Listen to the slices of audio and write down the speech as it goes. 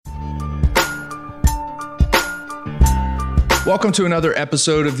Welcome to another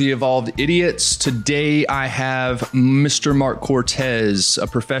episode of the Evolved Idiots. Today I have Mr. Mark Cortez, a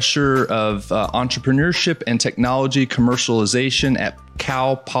professor of entrepreneurship and technology commercialization at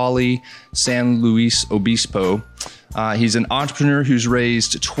Cal Poly San Luis Obispo. He's an entrepreneur who's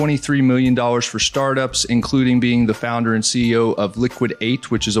raised $23 million for startups, including being the founder and CEO of Liquid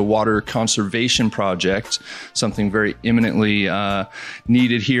 8, which is a water conservation project, something very eminently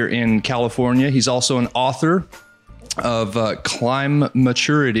needed here in California. He's also an author of Climb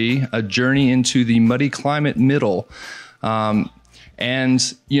Maturity, a journey into the muddy climate middle.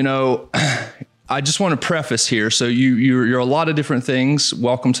 And, you know, I just want to preface here. So you're a lot of different things.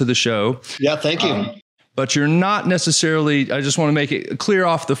 Welcome to the show. Yeah, thank you. But you're not necessarily, I just want to make it clear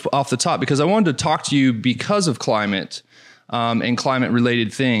off the top, because I wanted to talk to you because of climate and climate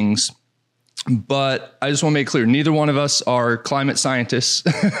related things. But I just want to make clear, neither one of us are climate scientists.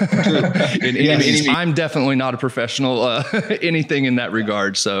 I'm definitely not a professional, anything in that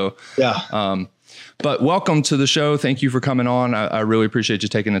regard. So, yeah. But welcome to the show. Thank you for coming on. I really appreciate you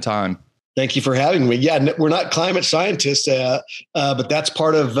taking the time. Thank you for having me. Yeah, we're not climate scientists, but that's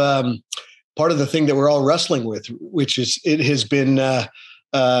part of the thing that we're all wrestling with, which is it has been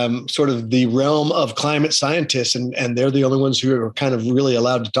sort of the realm of climate scientists, and they're the only ones who are kind of really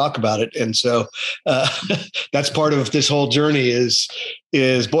allowed to talk about it. And so that's part of this whole journey is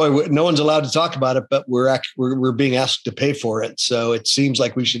boy, no one's allowed to talk about it, but we're being asked to pay for it. So it seems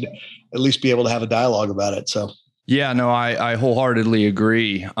like we should at least be able to have a dialogue about it. So. Yeah, no, I wholeheartedly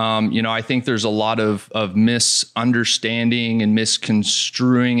agree. I think there's a lot of misunderstanding and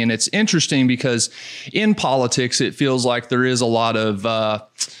misconstruing. And it's interesting because in politics, it feels like there is a lot of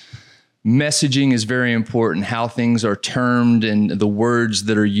messaging is very important. How things are termed and the words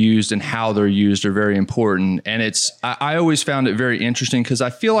that are used and how they're used are very important. And I always found it very interesting because I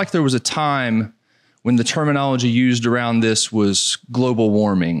feel like there was a time when the terminology used around this was global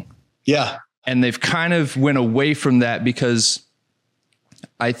warming. Yeah. And they've kind of went away from that because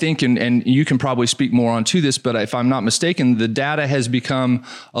I think, and you can probably speak more onto this, but if I'm not mistaken, the data has become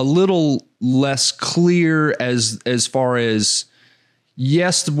a little less clear as far as,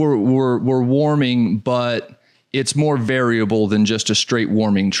 yes, we're warming, but it's more variable than just a straight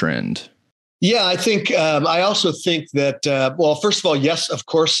warming trend. Yeah, I think I also think that, well, first of all, yes, of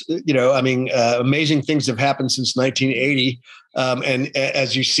course, amazing things have happened since 1980. And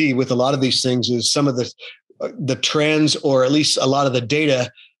as you see with a lot of these things is some of the trends, or at least a lot of the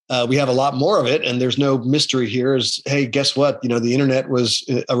data, we have a lot more of it. And there's no mystery here is, hey, guess what? The internet was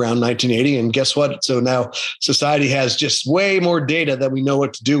around 1980 and guess what? So now society has just way more data that we know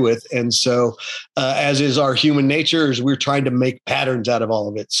what to do with. And so as is our human nature, is we're trying to make patterns out of all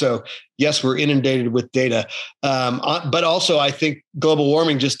of it. So yes, we're inundated with data. But also I think global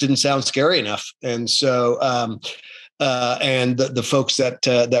warming just didn't sound scary enough. And so and the folks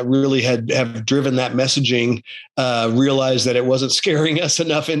that really have driven that messaging realized that it wasn't scaring us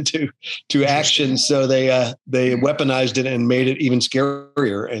enough into action, so they weaponized it and made it even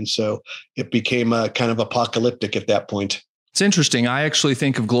scarier, and so it became kind of apocalyptic at that point. It's interesting. I actually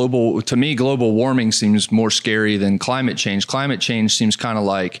think of global warming seems more scary than climate change. Climate change seems kind of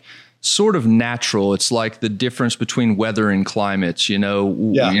like sort of natural. It's like the difference between weather and climates,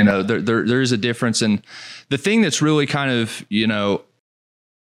 there is a difference. And the thing that's really kind of,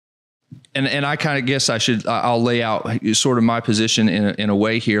 and I kind of guess I'll lay out sort of my position in a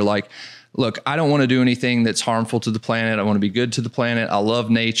way here. Like, look, I don't want to do anything that's harmful to the planet. I want to be good to the planet. I love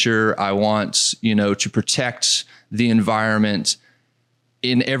nature. I want, to protect the environment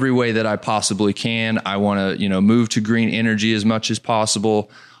in every way that I possibly can. I want to, move to green energy as much as possible.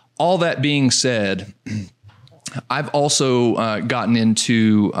 All that being said, I've also gotten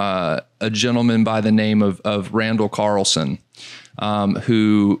into a gentleman by the name of Randall Carlson,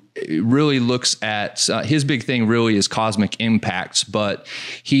 who really looks at his big thing really is cosmic impacts, but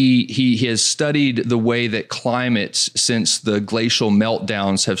he has studied the way that climates since the glacial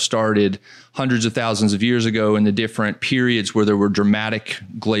meltdowns have started hundreds of thousands of years ago in the different periods where there were dramatic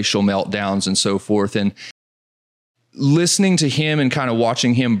glacial meltdowns and so forth. And listening to him and kind of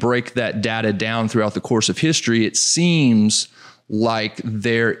watching him break that data down throughout the course of history, it seems like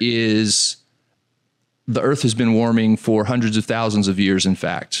the Earth has been warming for hundreds of thousands of years, in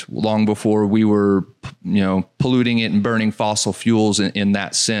fact, long before we were, polluting it and burning fossil fuels in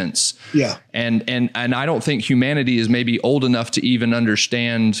that sense. Yeah. And I don't think humanity is maybe old enough to even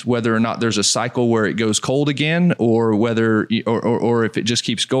understand whether or not there's a cycle where it goes cold again, or whether, or if it just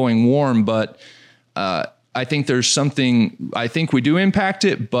keeps going warm. But I think there's something, I think we do impact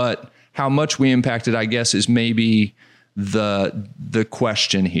it, but how much we impact it, I guess, is maybe the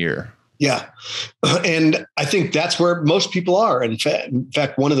question here. Yeah. And I think that's where most people are. In fact,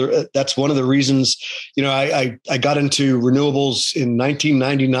 that's one of the reasons, I got into renewables in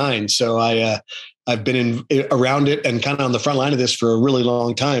 1999. So I've been around it and kind of on the front line of this for a really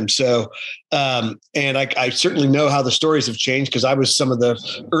long time. So, and I certainly know how the stories have changed because I was some of the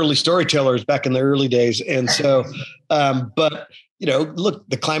early storytellers back in the early days. And so, but look,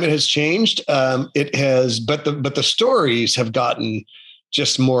 the climate has changed. It has, but the stories have gotten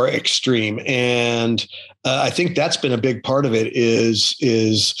just more extreme. And I think that's been a big part of it is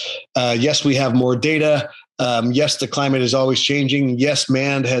yes, we have more data. Yes, the climate is always changing. Yes,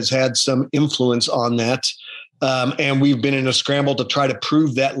 man has had some influence on that. And we've been in a scramble to try to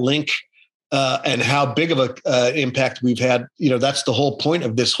prove that link and how big of a impact we've had. That's the whole point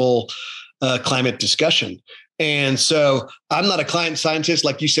of this whole climate discussion. And so I'm not a climate scientist.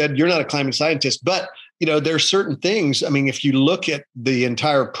 Like you said, you're not a climate scientist, but there are certain things. I mean, if you look at the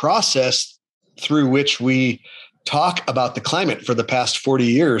entire process through which we talk about the climate for the past 40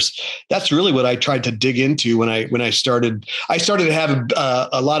 years, that's really what I tried to dig into when I started. I started to have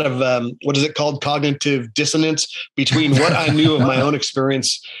a lot of what is it called? Cognitive dissonance between what I knew of my own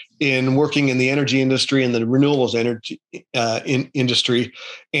experience in working in the energy industry and the renewables energy industry,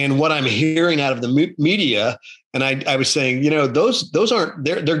 and what I'm hearing out of the media. And I was saying, those aren't,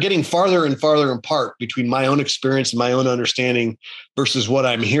 they're getting farther and farther apart between my own experience and my own understanding versus what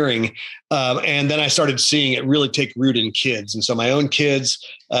I'm hearing. And then I started seeing it really take root in kids. And so my own kids,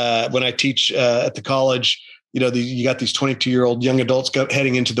 when I teach at the college, you got these 22-year-old young adults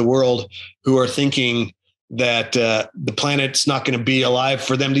heading into the world who are thinking that the planet's not going to be alive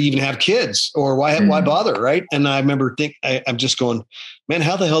for them to even have kids, or why bother, right? And I remember I'm just going, man,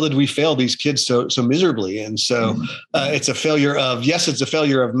 how the hell did we fail these kids so miserably? And so it's a failure of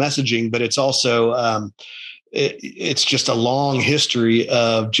messaging, but it's also it's just a long history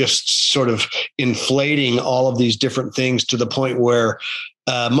of just sort of inflating all of these different things to the point where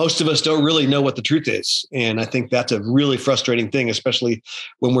most of us don't really know what the truth is. And I think that's a really frustrating thing, especially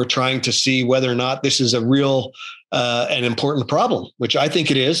when we're trying to see whether or not this is a real and important problem, which I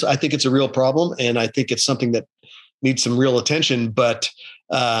think it is. I think it's a real problem. And I think it's something that needs some real attention. But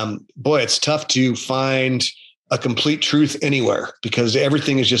boy, it's tough to find a complete truth anywhere because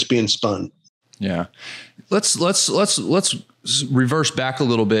everything is just being spun. Yeah. Let's reverse back a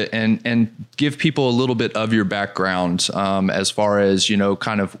little bit and give people a little bit of your background as far as,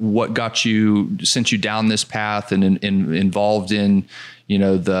 kind of what sent you down this path and involved in,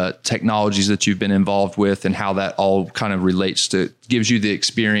 the technologies that you've been involved with and how that all kind of gives you the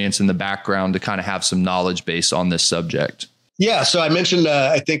experience and the background to kind of have some knowledge base on this subject. Yeah. So I mentioned,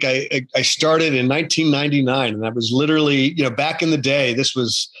 I think I started in 1999, and that was literally, back in the day, this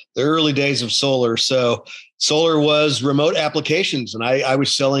was the early days of solar. So solar was remote applications, and I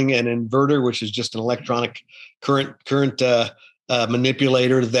was selling an inverter, which is just an electronic current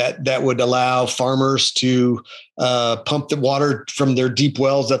manipulator that would allow farmers to pump the water from their deep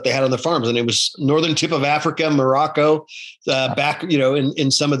wells that they had on the farms. And it was northern tip of Africa, Morocco, back, in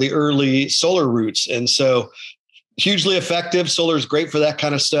some of the early solar routes. And so hugely effective. Solar is great for that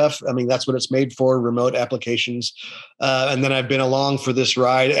kind of stuff. I mean, that's what it's made for, remote applications. And then I've been along for this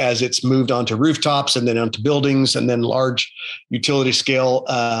ride as it's moved onto rooftops and then onto buildings and then large utility scale,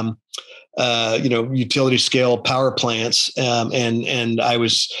 utility scale power plants. And I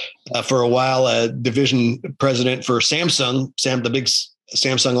was for a while a division president for Samsung, the big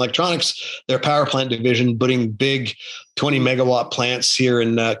Samsung Electronics, their power plant division, putting big 20 megawatt plants here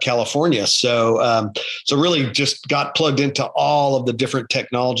in California. So really just got plugged into all of the different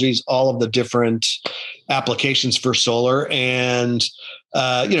technologies, all of the different applications for solar. And,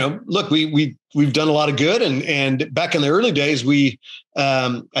 look, we've done a lot of good. And back in the early days,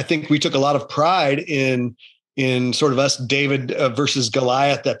 I think we took a lot of pride in sort of us, David versus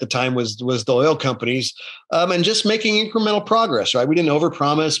Goliath at the time was the oil companies, and just making incremental progress, right? We didn't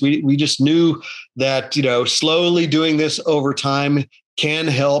overpromise. We just knew that, slowly doing this over time can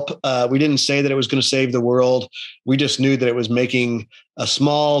help. We didn't say that it was going to save the world. We just knew that it was making a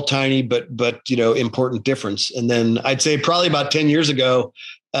small, tiny, but important difference. And then I'd say probably about 10 years ago,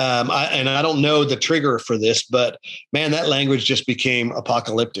 I don't know the trigger for this, but man, that language just became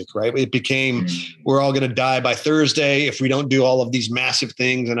apocalyptic, right? It became, we're all going to die by Thursday if we don't do all of these massive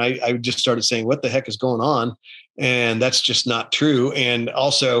things. And I just started saying, what the heck is going on? And that's just not true. And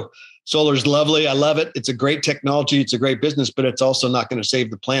also, solar is lovely. I love it. It's a great technology. It's a great business, but it's also not going to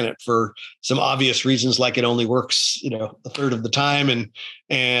save the planet for some obvious reasons, like it only works, a third of the time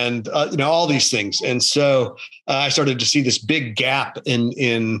and all these things. And so I started to see this big gap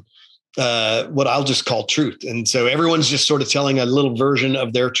in what I'll just call truth. And so everyone's just sort of telling a little version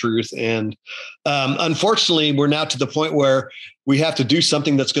of their truth. And unfortunately, we're now to the point where we have to do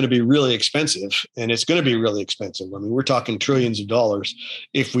something that's going to be really expensive. And it's going to be really expensive. I mean, we're talking trillions of dollars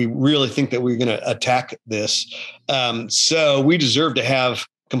if we really think that we're going to attack this. So we deserve to have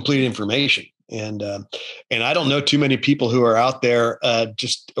complete information. And I don't know too many people who are out there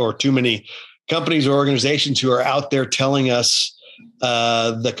or too many companies or organizations who are out there telling us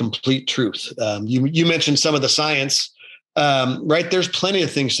the complete truth. You mentioned some of the science, right? There's plenty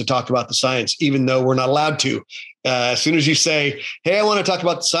of things to talk about the science, even though we're not allowed to. As soon as you say, "Hey, I want to talk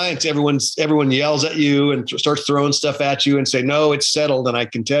about the science," everyone yells at you and starts throwing stuff at you and say, "No, it's settled." And I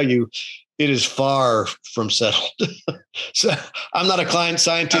can tell you, it is far from settled. So I'm not a climate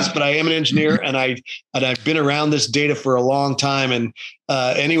scientist, but I am an engineer, and I've been around this data for a long time. And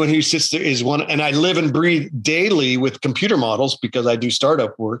anyone who sits there is one, and I live and breathe daily with computer models because I do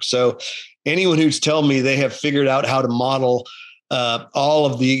startup work. So anyone who's telling me they have figured out how to model all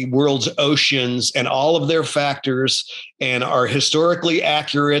of the world's oceans and all of their factors and are historically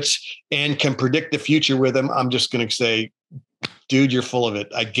accurate and can predict the future with them, I'm just going to say, dude, you're full of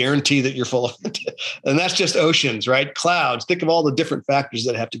it. I guarantee that you're full of it. And that's just oceans, right? Clouds. Think of all the different factors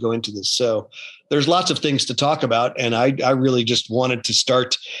that have to go into this. So there's lots of things to talk about. And I really just wanted to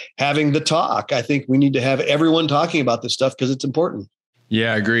start having the talk. I think we need to have everyone talking about this stuff because it's important.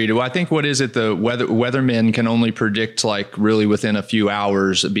 Yeah, agreed. Well, I think what is it? The weathermen can only predict like really within a few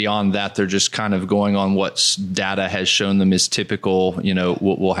hours. Beyond that, they're just kind of going on what data has shown them is typical,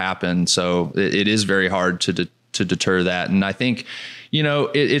 what will happen. So it is very hard to deter that. And I think,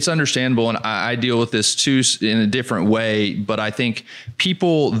 it's understandable. And I deal with this too in a different way, but I think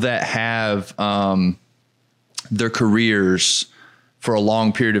people that have their careers for a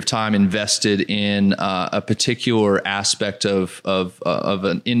long period of time invested in a particular aspect of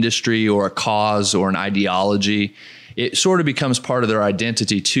an industry or a cause or an ideology, it sort of becomes part of their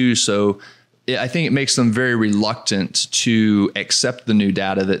identity too. So I think it makes them very reluctant to accept the new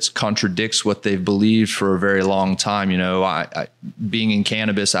data that contradicts what they've believed for a very long time. I being in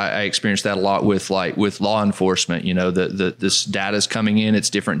cannabis, I experienced that a lot with law enforcement. This data is coming in, it's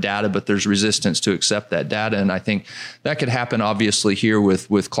different data, but there's resistance to accept that data. And I think that could happen obviously here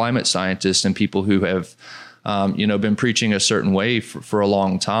with climate scientists and people who have, been preaching a certain way for a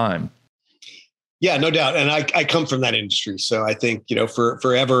long time. Yeah, no doubt. And I come from that industry. So I think,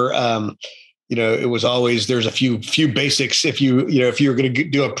 forever, it was always, there's a few basics. If you're going to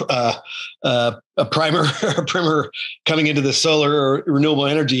do a primer coming into the solar or renewable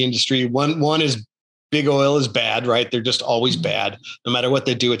energy industry, one is big oil is bad, right? They're just always bad. No matter what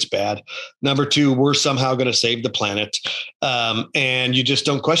they do, it's bad. Number two, we're somehow going to save the planet. And you just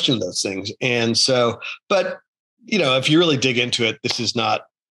don't question those things. And so, but if you really dig into it, this is not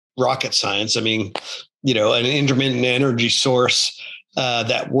rocket science. I mean, an intermittent energy source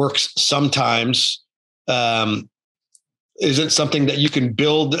that works sometimes isn't something that you can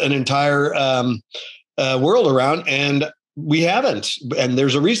build an entire world around. And we haven't. And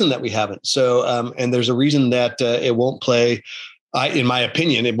there's a reason that we haven't. So, and there's a reason that it won't play, in my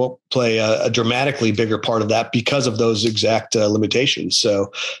opinion, it won't play a dramatically bigger part of that because of those exact limitations.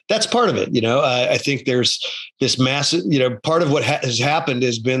 So that's part of it. I think there's this massive, part of what has happened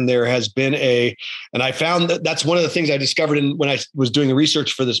there has been and I found that's one of the things I discovered when I was doing the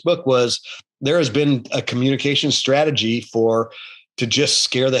research for this book was there has been a communication strategy to just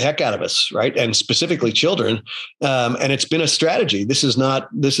scare the heck out of us, right? And specifically children. And it's been a strategy. This is not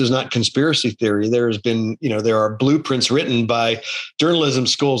conspiracy theory. There has been, there are blueprints written by journalism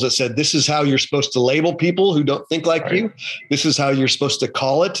schools that said, this is how you're supposed to label people who don't think like you. This is how you're supposed to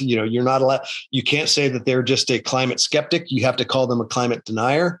call it. You're not allowed, you can't say that they're just a climate skeptic. You have to call them a climate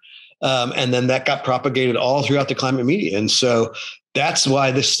denier. And then that got propagated all throughout the climate media. And so that's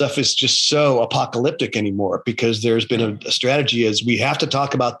why this stuff is just so apocalyptic anymore, because there's been a strategy is we have to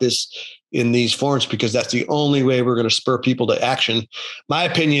talk about this in these forums because that's the only way we're going to spur people to action. My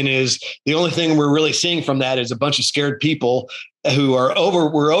opinion is the only thing we're really seeing from that is a bunch of scared people who we're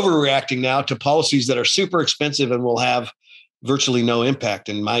overreacting now to policies that are super expensive and will have virtually no impact.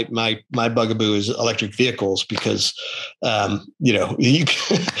 And my bugaboo is electric vehicles because, you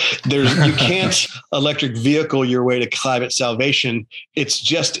can't electric vehicle your way to climate salvation. It's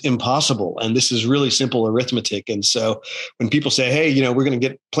just impossible. And this is really simple arithmetic. And so when people say, hey, we're going to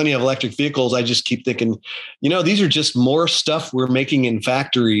get plenty of electric vehicles, I just keep thinking, these are just more stuff we're making in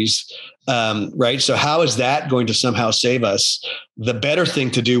factories. Right. So how is that going to somehow save us? The better thing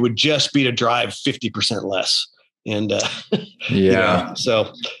to do would just be to drive 50% less. And yeah,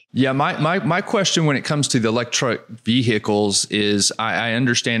 so yeah, my question when it comes to the electric vehicles is I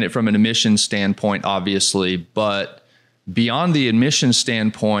understand it from an emissions standpoint, obviously, but beyond the emission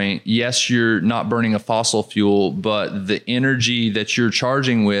standpoint, yes, you're not burning a fossil fuel, but the energy that you're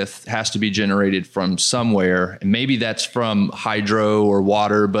charging with has to be generated from somewhere. And maybe that's from hydro or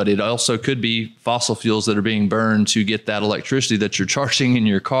water, but it also could be fossil fuels that are being burned to get that electricity that you're charging in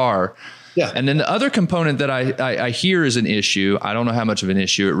your car. Yeah. And then the other component that I hear is an issue, I don't know how much of an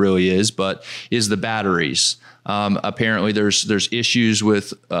issue it really is, but is the batteries. Apparently there's issues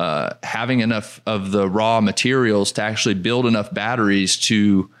with having enough of the raw materials to actually build enough batteries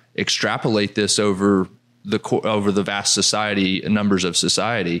to extrapolate this over the vast numbers of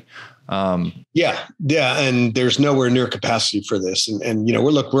society. Yeah. And there's nowhere near capacity for this. And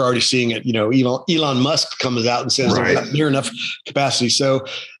we're already seeing it. Elon Musk comes out and says there's not near enough capacity. So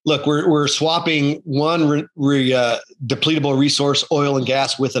look, we're swapping one depletable resource, oil and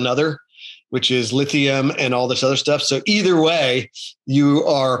gas, with another, which is lithium and all this other stuff. So either way, you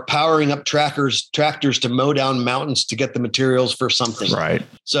are powering up tractors to mow down mountains to get the materials for something. Right.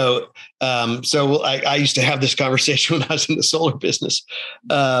 So I used to have this conversation when I was in the solar business.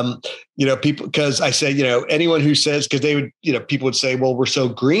 People, because I say, anyone who says, because they would, people would say, well, we're so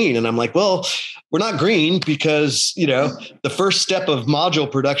green. And I'm like, well, we're not green because, the first step of module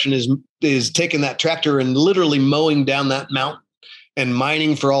production is taking that tractor and literally mowing down that mountain and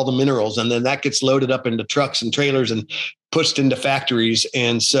mining for all the minerals. And then that gets loaded up into trucks and trailers and pushed into factories.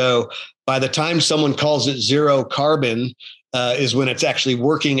 And so by the time someone calls it zero carbon, is when it's actually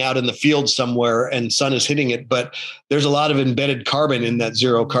working out in the field somewhere and sun is hitting it. But there's a lot of embedded carbon in that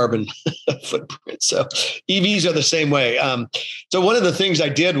zero carbon footprint. So EVs are the same way. So one of the things I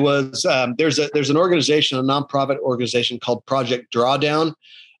did was there's an organization, a nonprofit organization called Project Drawdown,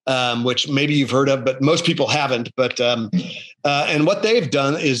 which maybe you've heard of, but most people haven't. But and what they've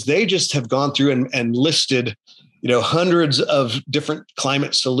done is they just have gone through and listed, hundreds of different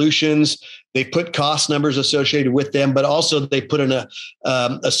climate solutions. They put cost numbers associated with them, but also they put in a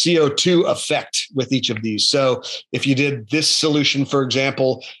CO2 effect with each of these. So if you did this solution, for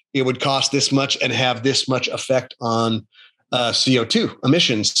example, it would cost this much and have this much effect on CO2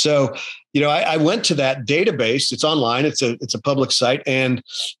 emissions. So, I went to that database. It's online. It's a public site, and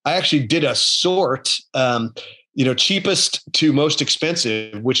I actually did a sort, cheapest to most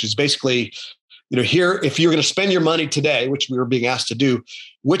expensive, which is basically, here, if you're going to spend your money today, which we were being asked to do,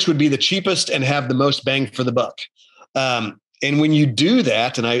 which would be the cheapest and have the most bang for the buck. And when you do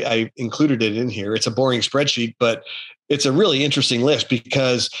that, and I included it in here, it's a boring spreadsheet, but it's a really interesting list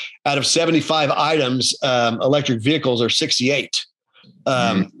because out of 75 items, electric vehicles are 68,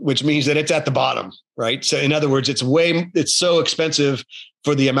 which means that it's at the bottom, right? So in other words, it's so expensive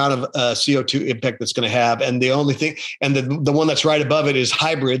for the amount of CO2 impact that's going to have. And the only thing, and the one that's right above it is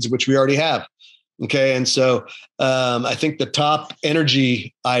hybrids, which we already have. Okay. And so I think the top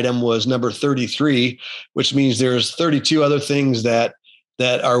energy item was number 33, which means there's 32 other things that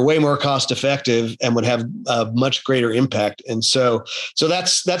are way more cost effective and would have a much greater impact. And so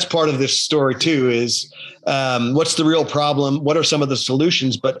that's part of this story too, is what's the real problem? What are some of the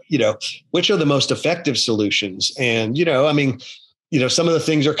solutions? But, which are the most effective solutions? And, some of the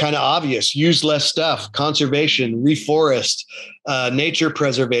things are kind of obvious. Use less stuff, conservation, reforest, nature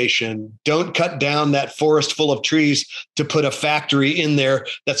preservation. Don't cut down that forest full of trees to put a factory in there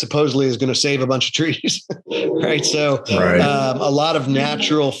that supposedly is going to save a bunch of trees, right? So a lot of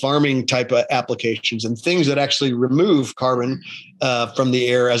natural farming type of applications and things that actually remove carbon from the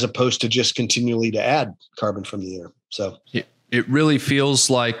air as opposed to just continually to add carbon from the air. So it really feels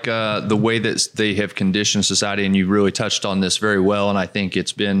like the way that they have conditioned society, and you really touched on this very well, and I think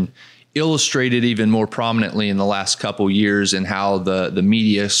it's been illustrated even more prominently in the last couple of years in how the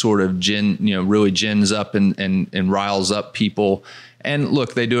media sort of really gins up and riles up people. And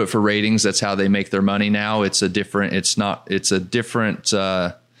look, they do it for ratings. That's how they make their money now. It's a different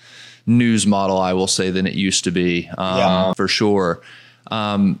news model, I will say, than it used to be, for sure.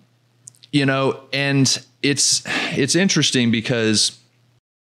 And it's interesting because,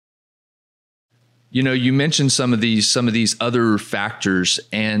 you mentioned some of these other factors,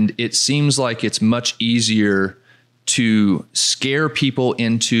 and it seems like it's much easier to scare people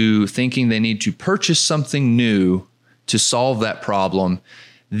into thinking they need to purchase something new to solve that problem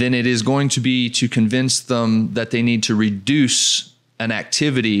than it is going to be to convince them that they need to reduce an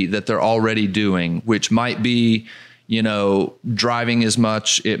activity that they're already doing, which might be, driving as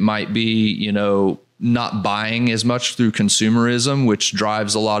much. It might be, not buying as much through consumerism, which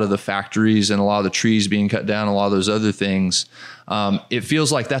drives a lot of the factories and a lot of the trees being cut down, a lot of those other things. It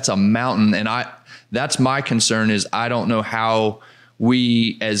feels like that's a mountain. And That's my concern, is I don't know how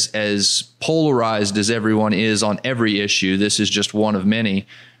we, as polarized as everyone is on every issue, this is just one of many.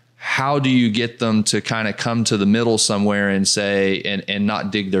 How do you get them to kind of come to the middle somewhere and say, and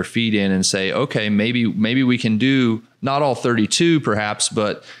not dig their feet in and say, okay, maybe we can do not all 32 perhaps,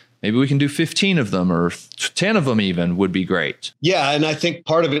 but maybe we can do 15 of them, or 10 of them even would be great. Yeah. And I think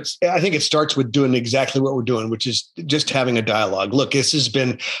part of it starts with doing exactly what we're doing, which is just having a dialogue. Look,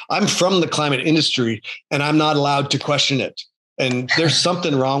 I'm from the climate industry and I'm not allowed to question it. And there's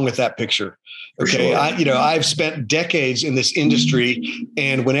something wrong with that picture. Okay. Sure. I've spent decades in this industry,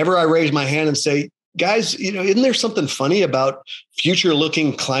 and whenever I raise my hand and say, guys, isn't there something funny about future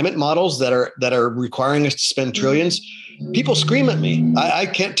looking climate models that are requiring us to spend trillions? People scream at me. I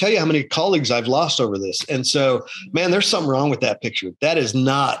can't tell you how many colleagues I've lost over this. And so, man, there's something wrong with that picture. That is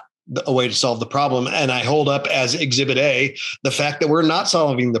not a way to solve the problem. And I hold up as Exhibit A the fact that we're not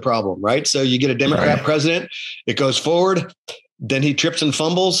solving the problem, right? So you get a Democrat president, it goes forward, then he trips and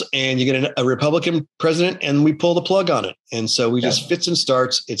fumbles, and you get a Republican president, and we pull the plug on it. And so we just fits and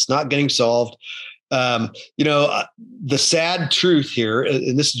starts. It's not getting solved. The sad truth here,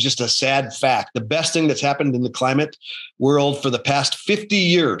 and this is just a sad fact, the best thing that's happened in the climate world for the past 50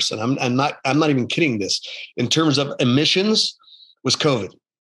 years, and I'm not even kidding this, in terms of emissions, was COVID.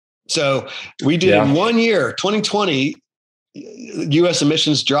 So we did in 1 year, 2020, U.S.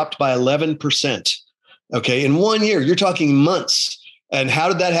 emissions dropped by 11%. Okay. In 1 year, you're talking months. And how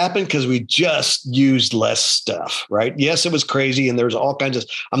did that happen? Because we just used less stuff, right? Yes, it was crazy. And there's all kinds of,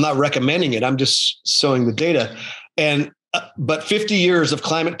 I'm not recommending it. I'm just showing the data. But 50 years of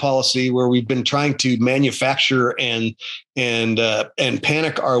climate policy where we've been trying to manufacture and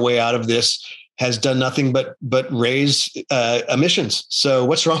panic our way out of this has done nothing but raise emissions. So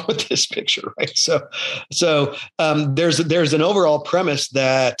what's wrong with this picture, right? So there's an overall premise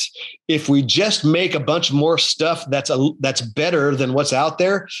that if we just make a bunch more stuff that's better than what's out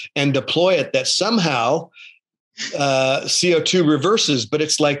there and deploy it, that somehow CO2 reverses. But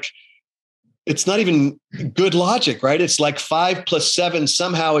it's not even good logic, right? It's like 5 + 7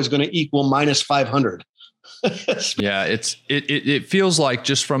 somehow is going to equal -500. Yeah, it feels like,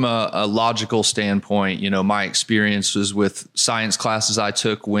 just from a logical standpoint, my experience was with science classes I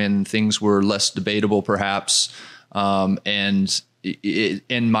took when things were less debatable, perhaps, and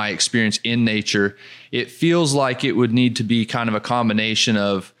in my experience in nature, it feels like it would need to be kind of a combination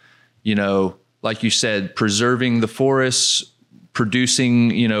of, like you said, preserving the forests,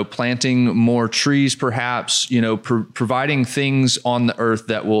 producing, planting more trees, perhaps, providing things on the earth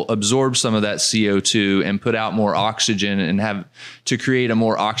that will absorb some of that CO2 and put out more oxygen, and have to create a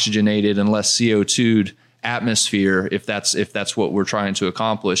more oxygenated and less CO2'd atmosphere, if that's what we're trying to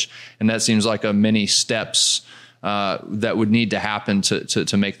accomplish. And that seems like a many steps that would need to happen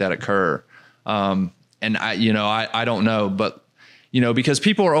to make that occur. And I don't know, but because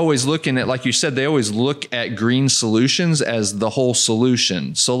people are always looking at, like you said, they always look at green solutions as the whole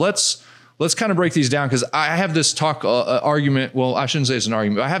solution. So let's kind of break these down, because I have this argument. Well, I shouldn't say it's an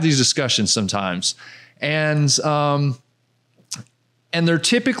argument. I have these discussions sometimes, and they're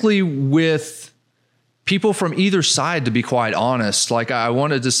typically with people from either side, to be quite honest. Like, I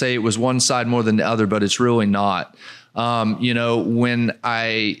wanted to say it was one side more than the other, but it's really not. When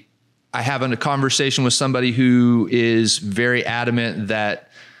I have a conversation with somebody who is very adamant that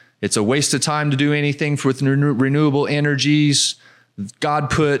it's a waste of time to do anything with renewable energies. God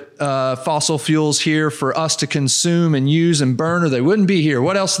put fossil fuels here for us to consume and use and burn, or they wouldn't be here.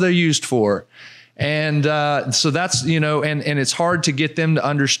 What else are they used for? And so that's, and it's hard to get them to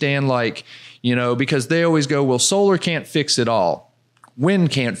understand, because they always go, well, solar can't fix it all. Wind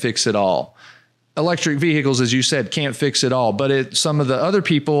can't fix it all. Electric vehicles, as you said, can't fix it all. But some of the other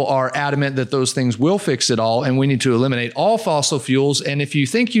people are adamant that those things will fix it all, and we need to eliminate all fossil fuels. And if you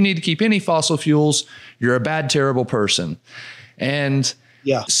think you need to keep any fossil fuels, you're a bad, terrible person. And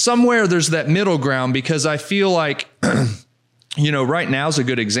somewhere there's that middle ground, because I feel like, right now is a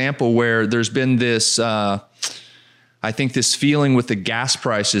good example where there's been this, I think, this feeling with the gas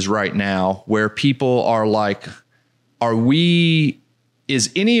prices right now, where people are like, is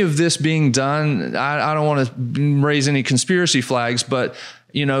any of this being done? I don't want to raise any conspiracy flags, but,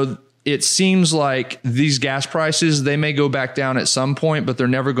 it seems like these gas prices, they may go back down at some point, but they're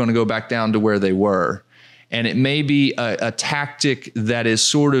never going to go back down to where they were. And it may be a tactic that is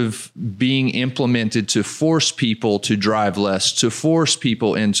sort of being implemented to force people to drive less, to force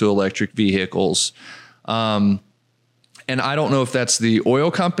people into electric vehicles. And I don't know if that's the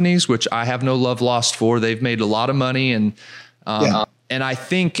oil companies, which I have no love lost for. They've made a lot of money. And I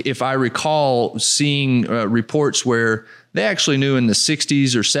think, if I recall seeing reports where they actually knew in the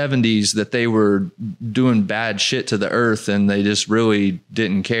 60s or 70s that they were doing bad shit to the earth, and they just really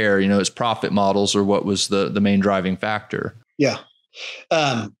didn't care. It's profit models or what was the main driving factor. Yeah.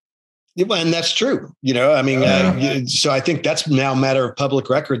 And that's true. So I think that's now a matter of public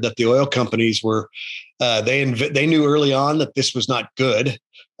record that the oil companies were, they knew early on that this was not good.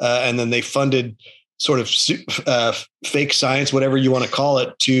 And then they funded sort of fake science, whatever you want to call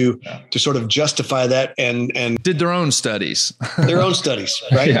it, to sort of justify that and did their own studies,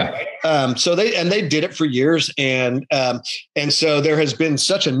 right? Yeah. So they did it for years. And so there has been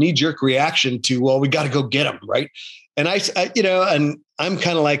such a knee jerk reaction to, well, we got to go get them. Right. And and I'm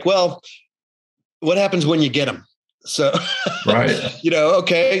kind of like, well, what happens when you get them? So, right.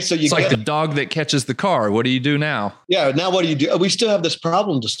 Okay. So it's like the dog that catches the car. What do you do now? Yeah. Now what do you do? We still have this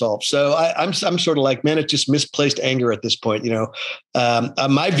problem to solve. So I'm sort of like, man, it's just misplaced anger at this point.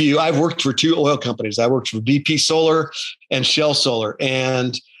 My view, I've worked for 2 oil companies. I worked for BP Solar and Shell Solar,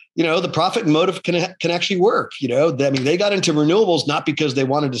 and the profit motive can actually work. They got into renewables not because they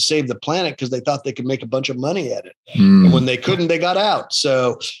wanted to save the planet, because they thought they could make a bunch of money at it. And when they couldn't, they got out.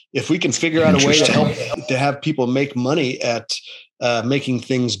 So if we can figure out a way to help to have people make money at making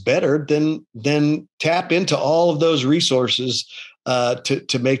things better, then tap into all of those resources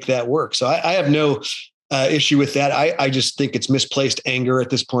to make that work. So I have no issue with that. I just think it's misplaced anger at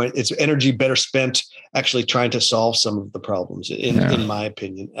this point. It's energy better spent actually trying to solve some of the problems, in my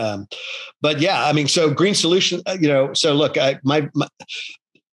opinion. But yeah, so green solution, so look,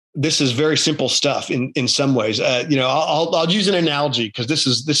 this is very simple stuff in some ways. I'll use an analogy, because this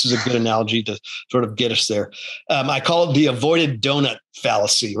is a good analogy to sort of get us there. I call it the avoided donut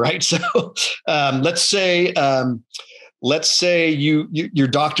fallacy, right? So let's say your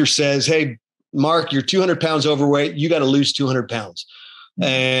doctor says, hey, Mark, you're 200 pounds overweight. You got to lose 200 pounds.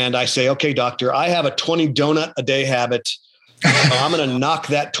 And I say, okay, doctor, I have a 20 donut a day habit. So I'm going to knock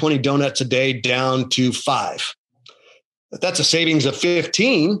that 20 donuts a day down to 5. That's a savings of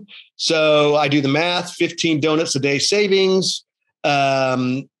 15. So I do the math, 15 donuts a day savings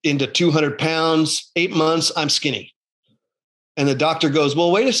into 200 pounds, 8 months, I'm skinny. And the doctor goes,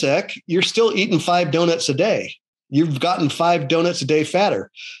 well, wait a sec. You're still eating 5 donuts a day. You've gotten 5 donuts a day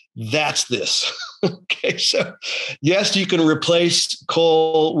fatter. That's this. Okay. So yes, you can replace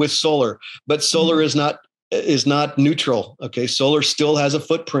coal with solar, but solar is not neutral. Okay. Solar still has a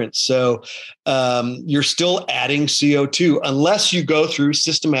footprint. So you're still adding CO2 unless you go through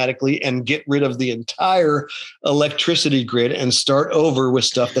systematically and get rid of the entire electricity grid and start over with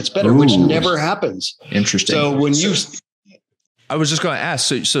stuff that's better, which never happens. Interesting. So when I was just going to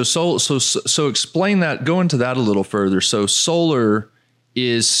ask, so explain that, go into that a little further. So solar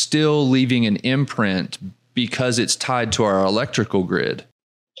is still leaving an imprint because it's tied to our electrical grid.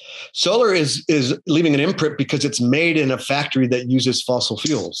 Solar is leaving an imprint because it's made in a factory that uses fossil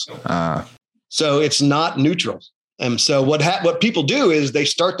fuels. So it's not neutral. And so what people do is they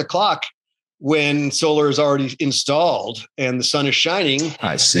start the clock when solar is already installed and the sun is shining.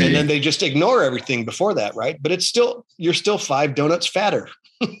 I see. And then they just ignore everything before that, right? But you're still 5 donuts fatter.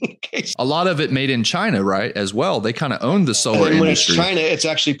 Okay. A lot of it made in China, right? As well. They kind of own the solar industry. When it's China, it's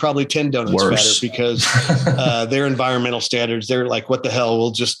actually probably 10 donuts fatter, because their environmental standards, they're like, what the hell?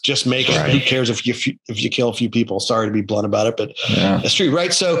 We'll just make it. Who cares if you kill a few people? Sorry to be blunt about it, but that's true,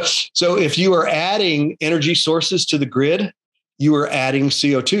 right? So if you are adding energy sources to the grid, you are adding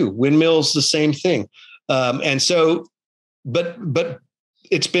CO2. Windmills, the same thing. And so, but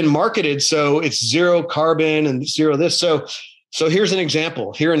it's been marketed, so it's zero carbon and zero this. So here's an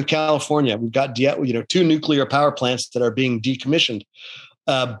example. Here in California, we've got 2 nuclear power plants that are being decommissioned.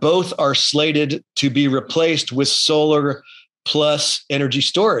 Both are slated to be replaced with solar plus energy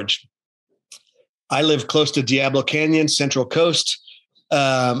storage. I live close to Diablo Canyon, Central Coast,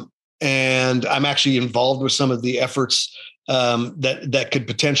 and I'm actually involved with some of the efforts that could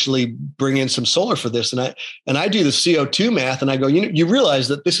potentially bring in some solar for this. And I do the CO2 math, and I go, you realize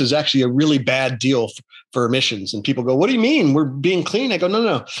that this is actually a really bad deal for emissions. And people go, what do you mean? We're being clean? I go,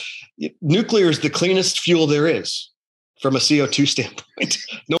 no. Nuclear is the cleanest fuel there is from a CO2 standpoint.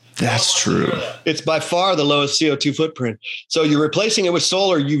 No, that's true. It's by far the lowest CO2 footprint. So you're replacing it with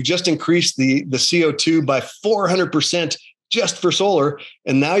solar. You've just increased the CO2 by 400% just for solar.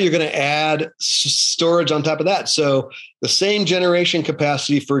 And now you're going to add storage on top of that. So the same generation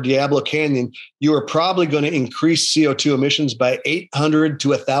capacity for Diablo Canyon, you are probably going to increase CO2 emissions by 800 to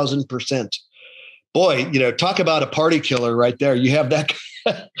 1,000%. Boy, talk about a party killer right there. You have that.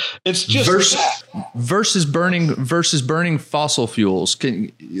 It's just versus burning fossil fuels.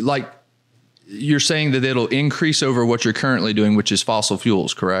 You're saying that it'll increase over what you're currently doing, which is fossil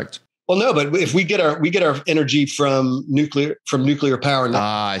fuels, correct? Well, no, but if we get our energy from nuclear power.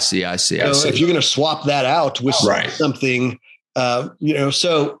 I see. If you're going to swap that out with something, now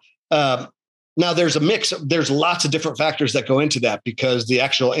there's a mix. There's lots of different factors that go into that, because the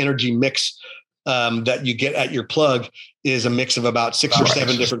actual energy mix that you get at your plug is a mix of about 6 or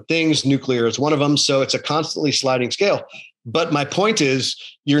 7 different things. Nuclear is one of them. So it's a constantly sliding scale. But my point is,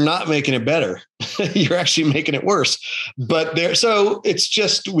 you're not making it better. You're actually making it worse. So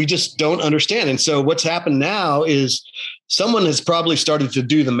we just don't understand. And so what's happened now is someone has probably started to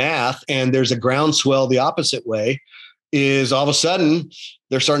do the math, and there's a groundswell the opposite way. Is all of a sudden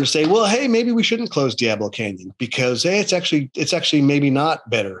they're starting to say, well, hey, maybe we shouldn't close Diablo Canyon, because it's actually maybe not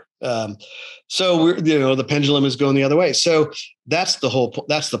better. So the pendulum is going the other way. So that's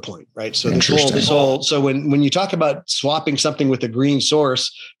the point, right? So so when you talk about swapping something with a green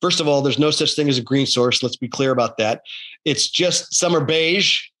source, first of all, there's no such thing as a green source. Let's be clear about that. It's just, some are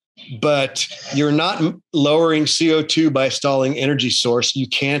beige, but you're not lowering CO2 by installing energy source. You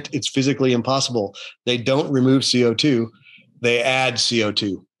can't. It's physically impossible. They don't remove CO2. They add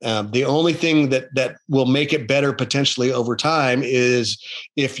CO2. The only thing that will make it better potentially over time is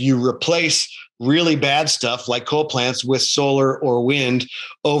if you replace really bad stuff like coal plants with solar or wind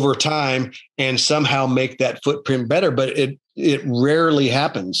over time and somehow make that footprint better. But it rarely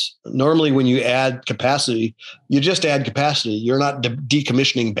happens. Normally, when you add capacity, you just add capacity. You're not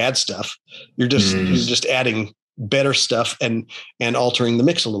decommissioning bad stuff. You're just adding better stuff and altering the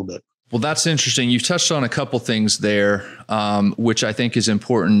mix a little bit. Well, that's interesting. You've touched on a couple things there, which I think is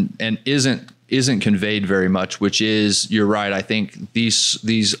important and isn't conveyed very much. Which is, you're right. I think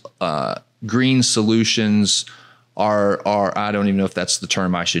these green solutions are I don't even know if that's the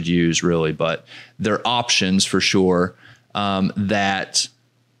term I should use really, but they're options for sure. That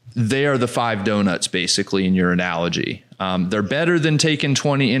they are the 5 donuts basically in your analogy. They're better than taking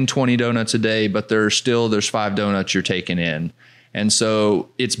 20 donuts a day, but there's 5 donuts you're taking in. And so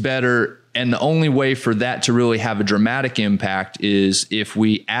it's better. And the only way for that to really have a dramatic impact is if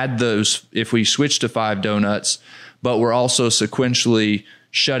we switch to 5 donuts, but we're also sequentially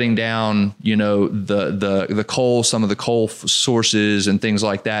shutting down, the coal, some of the coal sources and things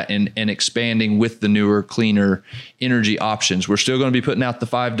like that, and expanding with the newer, cleaner energy options. We're still going to be putting out the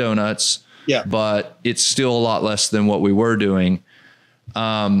 5 donuts, but it's still a lot less than what we were doing.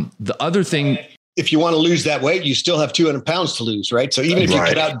 The other thing, if you want to lose that weight, you still have 200 pounds to lose, right? So even if you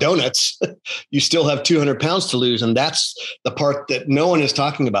cut out donuts, you still have 200 pounds to lose. And that's the part that no one is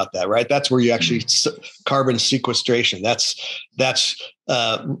talking about, that, right? That's where you actually carbon sequestration. That's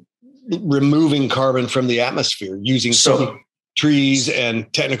removing carbon from the atmosphere using trees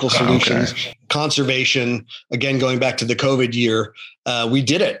and technical solutions, conservation. Again, going back to the COVID year, we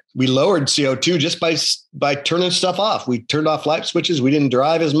did it. We lowered CO2 just by turning stuff off. We turned off light switches. We didn't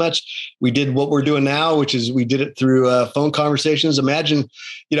drive as much. We did what we're doing now, which is we did it through phone conversations. Imagine,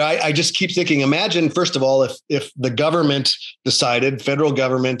 I just keep thinking, imagine, first of all, if the government decided, federal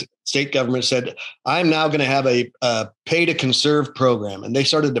government, state government said, I'm now going to have a pay to conserve program. And they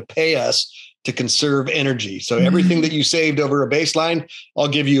started to pay us to conserve energy. So everything that you saved over a baseline, I'll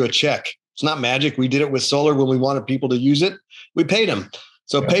give you a check. It's not magic. We did it with solar when we wanted people to use it. We paid them.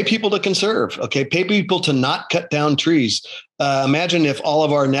 So pay people to conserve. Okay. Pay people to not cut down trees. Imagine if all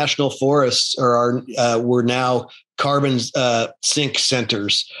of our national forests were now carbon sink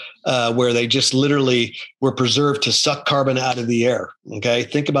centers, where they just literally were preserved to suck carbon out of the air. Okay.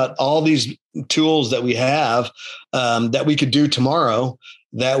 Think about all these tools that we have that we could do tomorrow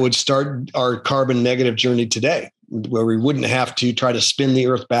that would start our carbon negative journey today, where we wouldn't have to try to spin the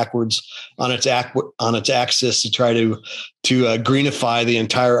earth backwards on its axis to try to greenify the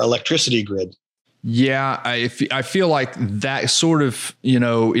entire electricity grid. Yeah, I feel like that sort of,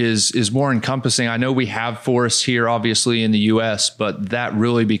 is more encompassing. I know we have forests here, obviously, in the U.S., but that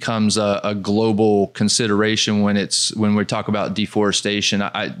really becomes a global consideration when we talk about deforestation.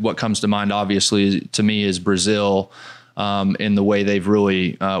 What comes to mind, obviously, to me is Brazil. In the way they've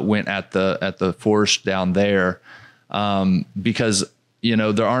really went at the forest down there, because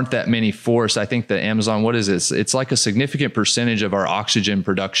there aren't that many forests. I think the Amazon, what is it? It's like a significant percentage of our oxygen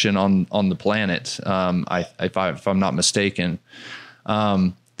production on the planet, if I'm not mistaken.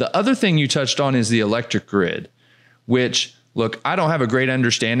 The other thing you touched on is the electric grid, which, look, I don't have a great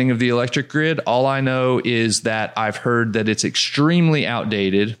understanding of the electric grid. All I know is that I've heard that it's extremely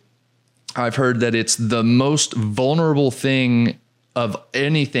outdated. I've heard that it's the most vulnerable thing of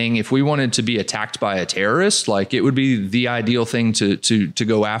anything. If we wanted to be attacked by a terrorist, like, it would be the ideal thing to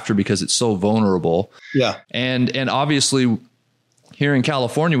go after because it's so vulnerable. Yeah. And obviously, here in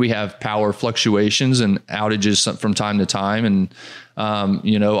California, we have power fluctuations and outages from time to time. And,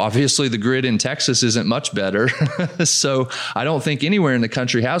 obviously the grid in Texas isn't much better. So I don't think anywhere in the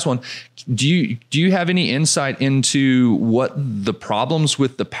country has one. Do you have any insight into what the problems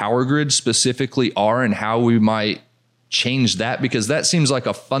with the power grid specifically are and how we might change that? Because that seems like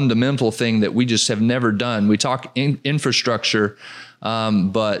a fundamental thing that we just have never done. We talk infrastructure,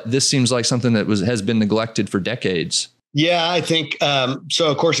 but this seems like something that has been neglected for decades. Yeah, I think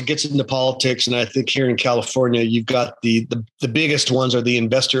so. Of course, it gets into politics, and I think here in California, you've got the biggest ones are the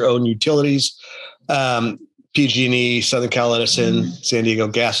investor-owned utilities. PG&E, Southern Cal Edison, San Diego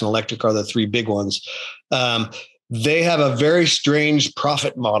Gas and Electric are the three big ones. They have a very strange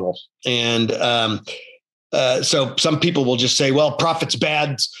profit model, and so some people will just say, "Well, profit's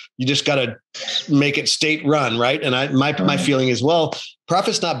bad. You just got to make it state run, right?" And my feeling is, well,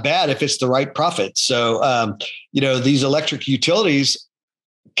 profit's not bad if it's the right profit. So, these electric utilities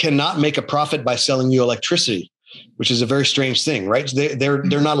cannot make a profit by selling you electricity, which is a very strange thing, right? They're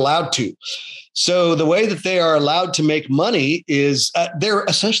not allowed to. So the way that they are allowed to make money is they're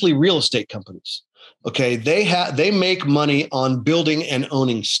essentially real estate companies. Okay, they make money on building and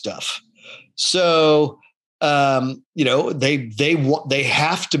owning stuff. So they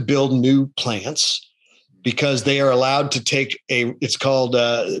have to build new plants because they are allowed to take it's called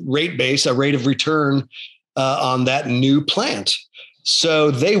rate base, a rate of return on that new plant. So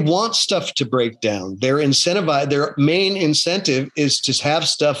they want stuff to break down. Their main incentive is to have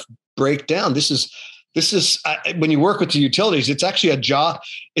stuff break down. This is when you work with the utilities, it's actually a jaw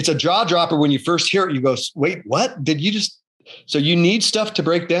dropper. When you first hear it, you go, wait, what did you just, so you need stuff to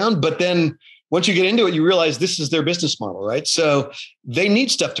break down. But then once you get into it, you realize this is their business model, right? So they need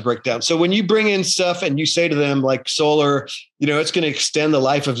stuff to break down. So when you bring in stuff and you say to them like solar, it's going to extend the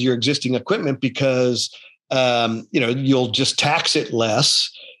life of your existing equipment because, you'll just tax it less.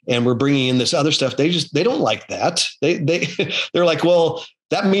 And we're bringing in this other stuff. They don't like that. They're like, well,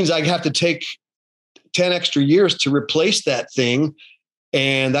 that means I have to take 10 extra years to replace that thing.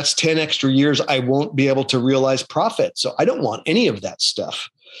 And that's 10 extra years I won't be able to realize profit. So I don't want any of that stuff.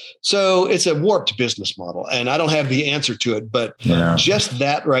 So it's a warped business model, and I don't have the answer to it, but just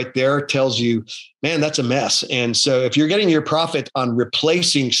that right there tells you, man, that's a mess. And so if you're getting your profit on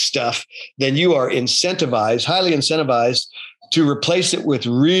replacing stuff, then you are incentivized, highly incentivized to replace it with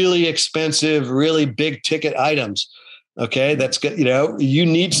really expensive, really big ticket items. Okay, that's good. You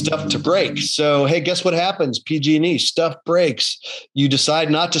need stuff to break. So, hey, guess what happens? PG&E, stuff breaks. You decide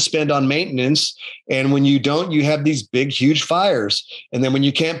not to spend on maintenance. And when you don't, you have these big, huge fires. And then when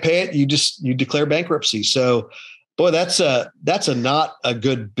you can't pay it, you declare bankruptcy. So, boy, that's not a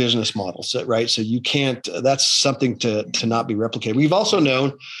good business model, right? So you can't, that's something to not be replicated. We've also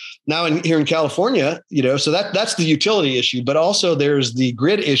known now here in California, so that's the utility issue, but also there's the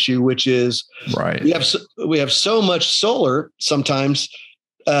grid issue, which is right. We have so much solar sometimes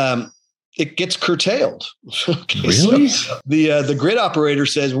it gets curtailed. Okay, really? So the grid operator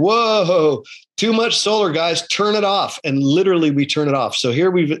says, "Whoa, too much solar, guys, turn it off," and literally we turn it off. So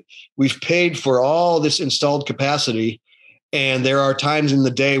here we've paid for all this installed capacity, and there are times in the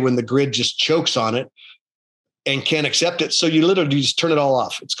day when the grid just chokes on it and can't accept it. So you literally just turn it all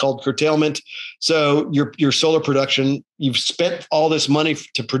off. It's called curtailment. So your solar production, you've spent all this money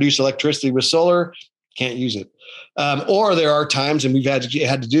to produce electricity with solar, can't use it. Or there are times, and we've had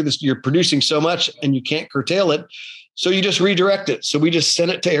to do this, you're producing so much and you can't curtail it. So you just redirect it. So we just sent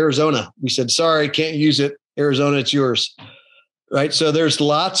it to Arizona. We said, sorry, can't use it. Arizona, it's yours. Right. So there's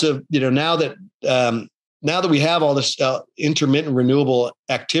lots of, now that we have all this intermittent renewable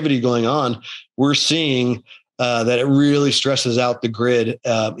activity going on, we're seeing that it really stresses out the grid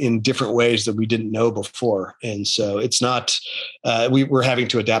in different ways that we didn't know before. And so it's not, we're having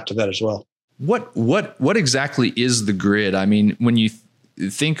to adapt to that as well. What exactly is the grid? I mean, when you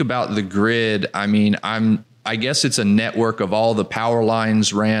think about the grid, I mean, I guess it's a network of all the power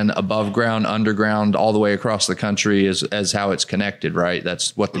lines ran above ground, underground, all the way across the country as how it's connected, right?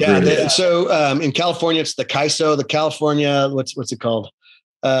 That's what the grid is. So in California, it's the CAISO, the California, what's it called?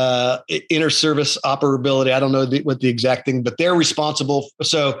 Inter-service operability. I don't know what the exact thing, but they're responsible.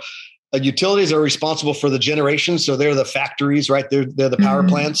 So utilities are responsible for the generation. So they're the factories, right? They're the power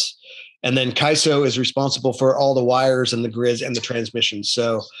plants. And then CAISO is responsible for all the wires and the grids and the transmission.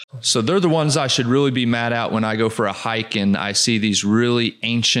 So they're the ones I should really be mad at when I go for a hike and I see these really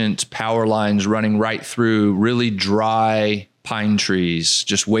ancient power lines running right through really dry pine trees,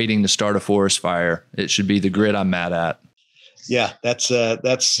 just waiting to start a forest fire. It should be the grid I'm mad at. Yeah, that's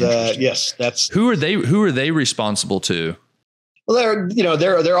yes. That's who are they responsible to? Well,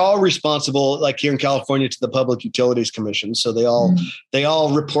 they're all responsible, like here in California, to the Public Utilities Commission. So they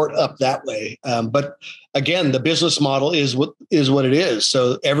all report up that way. But again, the business model is what it is.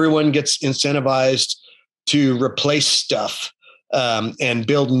 So everyone gets incentivized to replace stuff and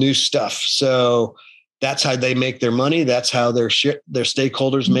build new stuff. So that's how they make their money. That's how their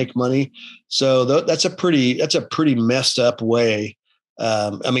stakeholders make money. So that's a pretty messed up way.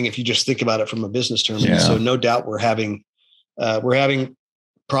 I mean, if you just think about it from a business term. Yeah. So no doubt we're having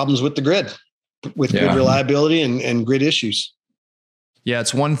problems with the grid, with grid reliability and grid issues. Yeah,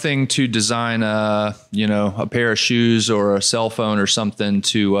 it's one thing to design a pair of shoes or a cell phone or something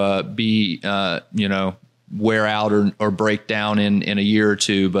to be wear out or break down in a year or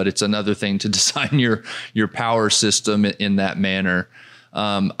two, but it's another thing to design your power system in that manner.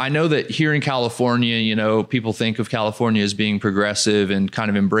 I know that here in California, people think of California as being progressive and kind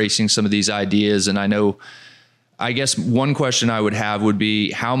of embracing some of these ideas. And I guess one question I would have would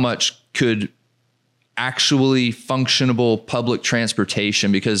be, how much could actually functionable public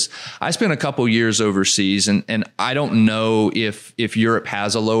transportation, because I spent a couple years overseas and I don't know if Europe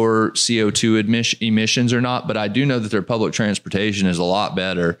has a lower CO2 emissions or not, but I do know that their public transportation is a lot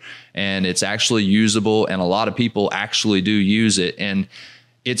better and it's actually usable and a lot of people actually do use it. And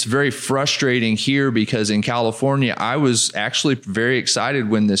it's very frustrating here because in California, I was actually very excited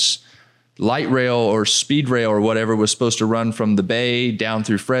when this light rail or speed rail or whatever was supposed to run from the Bay down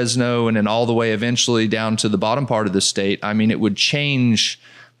through Fresno and then all the way eventually down to the bottom part of the state. I mean, it would change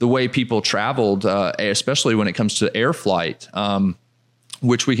the way people traveled, especially when it comes to air flight,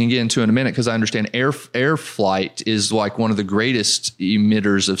 which we can get into in a minute, because I understand air flight is like one of the greatest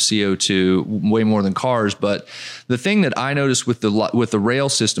emitters of CO2, way more than cars. But the thing that I noticed with the rail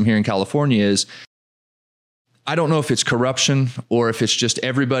system here in California is, I don't know if it's corruption or if it's just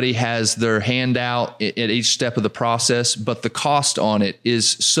everybody has their hand out at each step of the process, but the cost on it is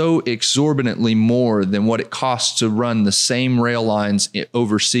so exorbitantly more than what it costs to run the same rail lines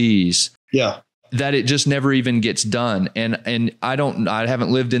overseas. Yeah. That it just never even gets done. And I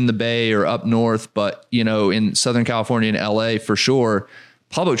haven't lived in the Bay or up north, but in Southern California and LA for sure,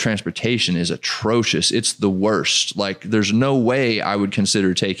 public transportation is atrocious. It's the worst. Like, there's no way I would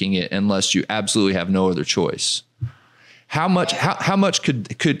consider taking it unless you absolutely have no other choice. How much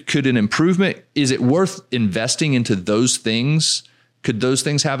could an improvement, is it worth investing into those things? Could those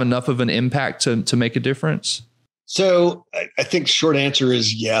things have enough of an impact to make a difference? So I think short answer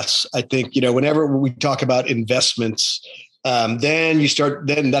is yes. I think, whenever we talk about investments, then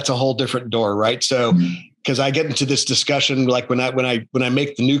that's a whole different door, right? So, because I get into this discussion, like when I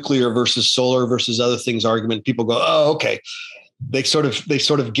make the nuclear versus solar versus other things argument, people go, oh, okay. They sort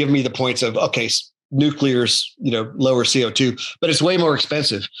of give me the points of, okay, nuclear's, lower CO2, but it's way more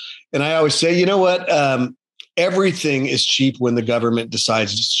expensive. And I always say, you know what? Everything is cheap when the government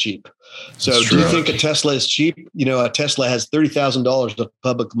decides it's cheap. So do you think a Tesla is cheap? A Tesla has $30,000 of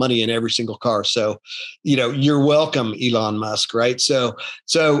public money in every single car. So, you're welcome, Elon Musk, right? So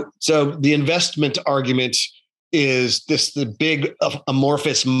the investment argument is the big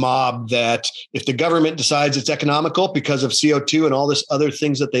amorphous mob that if the government decides it's economical because of CO2 and all this other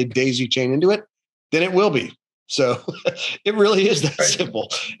things that they daisy chain into it, then it will be. So it really is that simple.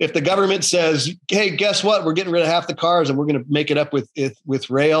 If the government says, hey, guess what? We're getting rid of half the cars and we're going to make it up with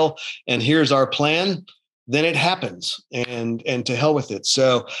rail. And here's our plan. Then it happens and to hell with it.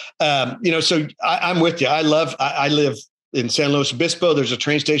 So, so I'm with you. I live in San Luis Obispo. There's a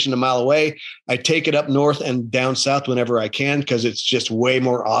train station a mile away. I take it up north and down south whenever I can, because it's just way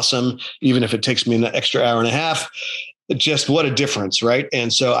more awesome. Even if it takes me an extra hour and a half, just what a difference. Right.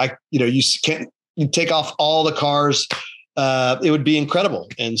 And so you take off all the cars, it would be incredible.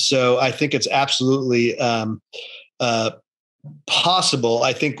 And so I think it's absolutely possible.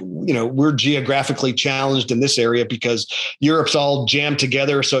 I think, we're geographically challenged in this area because Europe's all jammed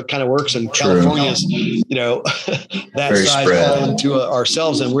together. So it kind of works. And California's, that very size spread all into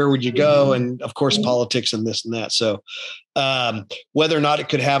ourselves. And where would you go? And of course, politics and this and that. So whether or not it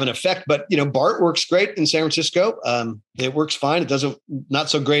could have an effect, but BART works great in San Francisco. It works fine. It doesn't, not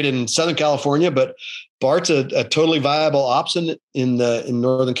so great in Southern California, but BART's a totally viable option in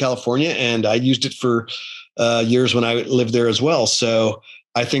Northern California. And I used it for years when I lived there as well. So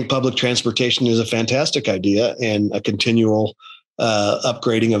I think public transportation is a fantastic idea, and a continual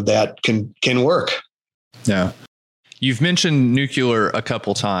upgrading of that can work. Yeah. You've mentioned nuclear a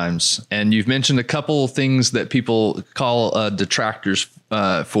couple times, and you've mentioned a couple of things that people call detractors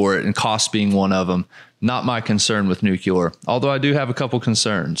for it, and cost being one of them. Not my concern with nuclear, although I do have a couple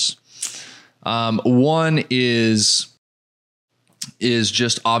concerns. One is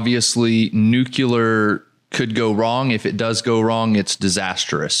just obviously nuclear could go wrong. If it does go wrong, it's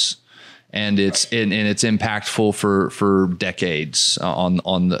disastrous, and it's impactful for decades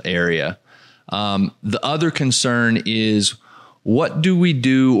on the area. The other concern is, what do we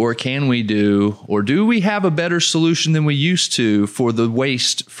do, or can we do, or do we have a better solution than we used to for the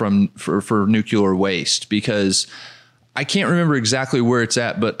waste for nuclear waste? Because I can't remember exactly where it's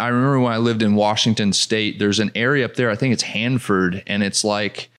at, but I remember when I lived in Washington State, there's an area up there, I think it's Hanford, and it's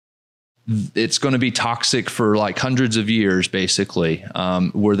like, it's going to be toxic for like hundreds of years, basically,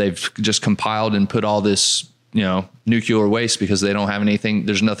 where they've just compiled and put all this, nuclear waste because they don't have anything.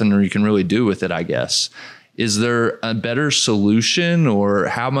 There's nothing you can really do with it, I guess. Is there a better solution, or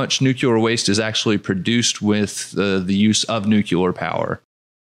how much nuclear waste is actually produced with the use of nuclear power?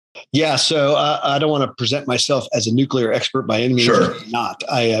 Yeah, so I don't want to present myself as a nuclear expert by any means. Sure. I'm not.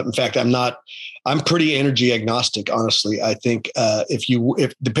 In fact, I'm not. I'm pretty energy agnostic, honestly. I think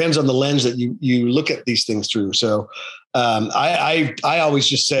if depends on the lens that you look at these things through. So I always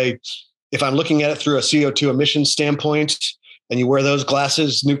just say, if I'm looking at it through a CO2 emission standpoint, and you wear those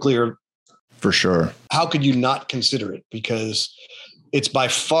glasses, nuclear. For sure. How could you not consider it? Because it's by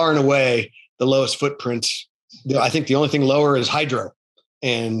far and away the lowest footprint. I think the only thing lower is hydro.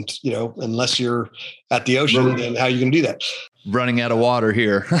 And, unless you're at the ocean, then how are you going to do that? Running out of water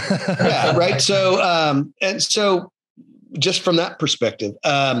here. Yeah, right. So, and so just from that perspective,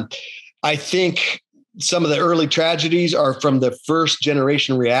 I think some of the early tragedies are from the first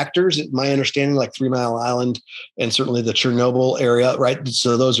generation reactors. My understanding, like 3 Mile Island and certainly the Chernobyl area, right?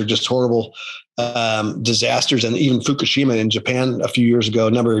 So those are just horrible disasters. And even Fukushima in Japan a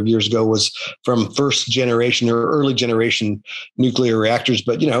number of years ago, was from first generation or early generation nuclear reactors.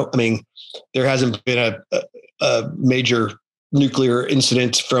 But, there hasn't been a major nuclear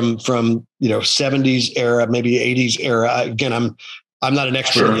incident from 70s era, maybe 80s era. Again, I'm not an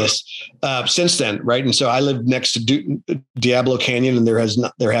expert in this since then, right? And so I live next to Diablo Canyon, and there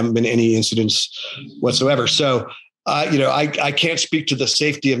haven't been any incidents whatsoever. So, I can't speak to the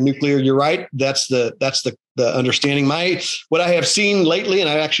safety of nuclear. You're right. That's the understanding. What I have seen lately, and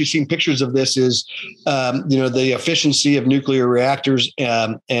I've actually seen pictures of this, is the efficiency of nuclear reactors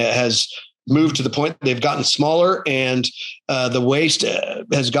has moved to the point they've gotten smaller, and the waste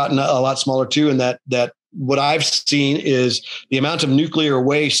has gotten a lot smaller too. And that what I've seen is the amount of nuclear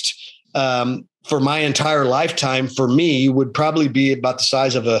waste for my entire lifetime, for me, would probably be about the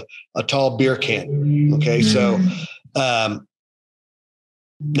size of a tall beer can. Okay. So now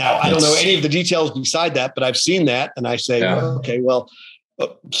I don't know any of the details beside that, but I've seen that, and I say,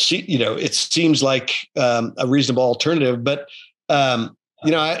 it seems like a reasonable alternative. But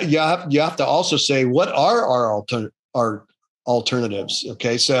you have to also say, what are our alternatives?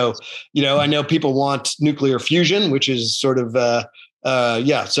 Okay. So, I know people want nuclear fusion, which is sort of,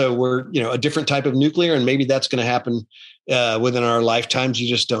 so we're, a different type of nuclear, and maybe that's going to happen within our lifetimes. You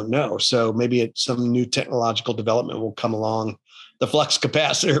just don't know. So maybe some new technological development will come along, the flux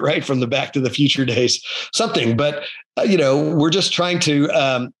capacitor, right, from the Back to the Future days, something. But, we're just trying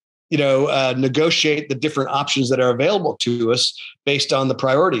to, negotiate the different options that are available to us based on the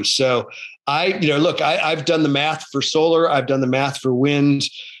priorities. So I've done the math for solar. I've done the math for wind.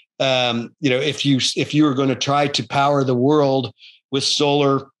 If you were going to try to power the world with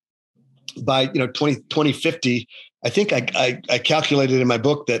solar by 2050, I think I calculated in my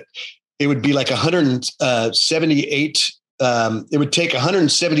book that it would be like 178. It would take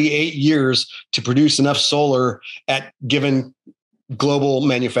 178 years to produce enough solar at given global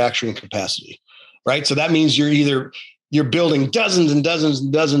manufacturing capacity, right? So that means you're building dozens and dozens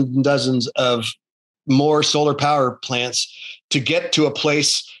and dozens and dozens of more solar power plants to get to a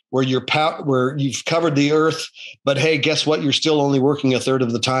place where where you've covered the earth, but hey, guess what? You're still only working a third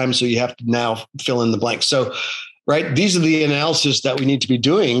of the time, so you have to now fill in the blanks. So, right, these are the analysis that we need to be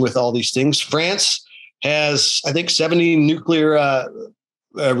doing with all these things. France has, I think, 70 nuclear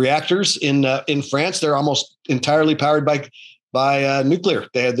reactors in France. They're almost entirely powered by nuclear.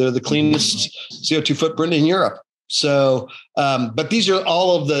 They're the cleanest CO2 footprint in Europe. So, but these are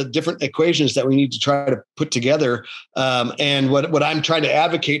all of the different equations that we need to try to put together. And what I'm trying to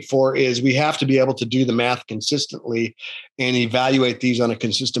advocate for is we have to be able to do the math consistently and evaluate these on a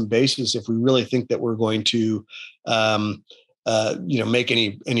consistent basis if we really think that we're going to, make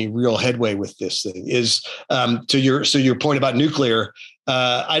any real headway with this thing. Is to your point about nuclear.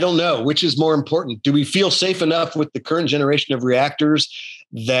 I don't know which is more important. Do we feel safe enough with the current generation of reactors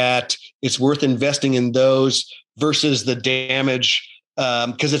that it's worth investing in those versus the damage,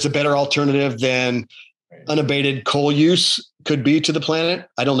 because it's a better alternative than unabated coal use could be to the planet?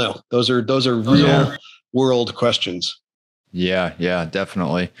 I don't know. Those are real world questions. Yeah,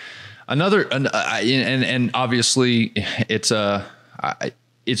 definitely. And obviously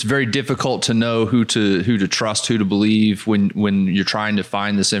it's very difficult to know who to trust, who to believe when you're trying to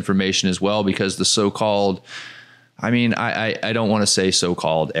find this information as well, because the so-called, I don't want to say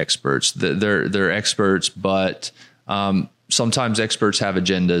so-called experts. They're experts, but sometimes experts have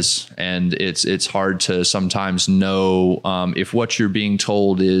agendas, and it's hard to sometimes know if what you're being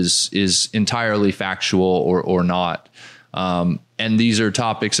told is entirely factual or not. And these are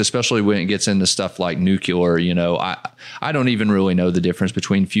topics, especially when it gets into stuff like nuclear, I don't even really know the difference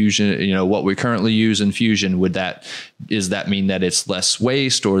between fusion, what we currently use in fusion. Does that mean that it's less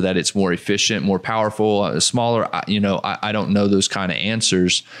waste, or that it's more efficient, more powerful, smaller? I don't know those kind of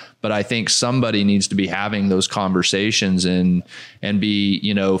answers, but I think somebody needs to be having those conversations and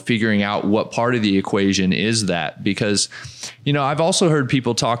be, figuring out what part of the equation is that, because, I've also heard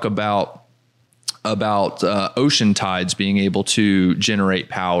people talk about ocean tides being able to generate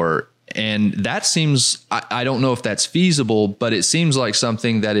power. And that seems, I don't know if that's feasible, but it seems like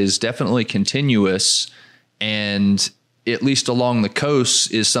something that is definitely continuous, and at least along the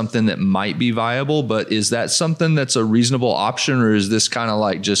coast is something that might be viable. But is that something that's a reasonable option, or is this kind of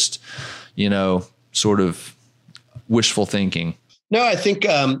like just, sort of wishful thinking? No, I think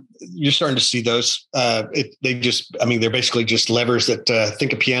you're starting to see those. They're basically just levers that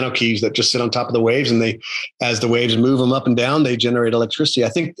think of piano keys that just sit on top of the waves, and as the waves move them up and down, they generate electricity. I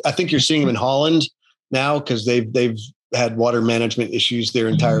think you're seeing them in Holland now, because they've had water management issues their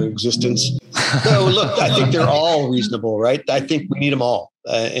entire existence. So look, I think they're all reasonable, right? I think we need them all,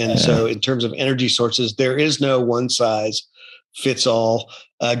 so in terms of energy sources, there is no one size fits all.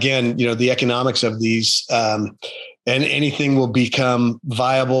 Again, the economics of these. And anything will become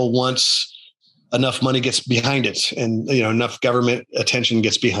viable once enough money gets behind it, and enough government attention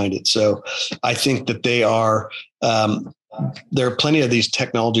gets behind it. So I think that there are plenty of these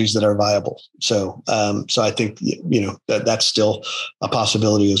technologies that are viable. So I think that's still a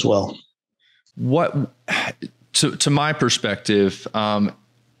possibility as well. What to my perspective,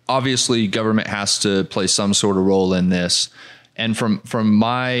 obviously government has to play some sort of role in this, and from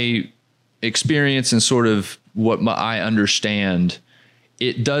my experience and sort of what I understand,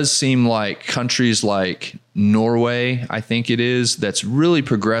 it does seem like countries like Norway, I think it is, that's really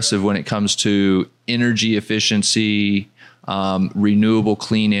progressive when it comes to energy efficiency, renewable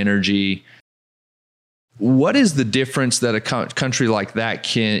clean energy. What is the difference that a country like that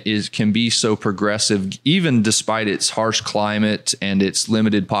can be so progressive, even despite its harsh climate and its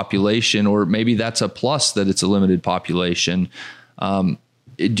limited population? Or maybe that's a plus that it's a limited population.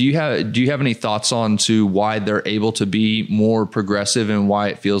 Do you have any thoughts on to why they're able to be more progressive, and why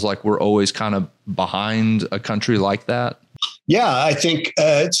it feels like we're always kind of behind a country like that? Yeah, I think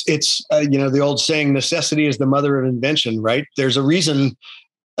it's the old saying, necessity is the mother of invention, right? There's a reason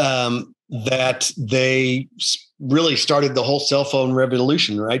that they really started the whole cell phone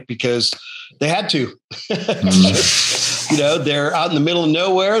revolution, right? Because they had to. They're out in the middle of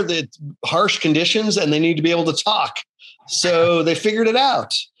nowhere, the harsh conditions, and they need to be able to talk. So they figured it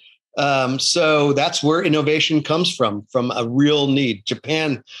out. So that's where innovation comes from a real need.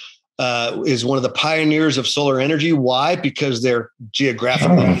 Japan is one of the pioneers of solar energy. Why? Because they're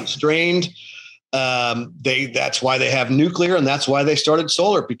geographically constrained. That's why they have nuclear, and that's why they started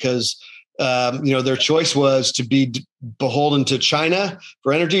solar, because their choice was to be beholden to China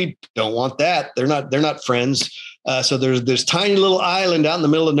for energy. Don't want that. They're not friends. So there's this tiny little island out in the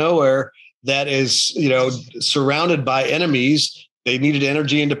middle of nowhere that is, surrounded by enemies. They needed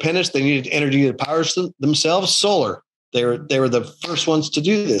energy independence. They needed energy that powers themselves. Solar. They were the first ones to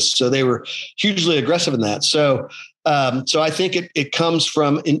do this. So they were hugely aggressive in that. So I think it comes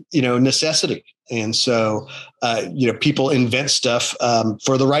from necessity. And so people invent stuff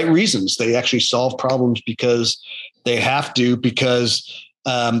for the right reasons. They actually solve problems because they have to, because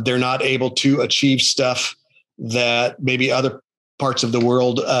they're not able to achieve stuff that maybe other parts of the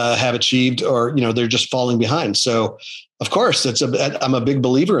world have achieved, or they're just falling behind. So of course I'm a big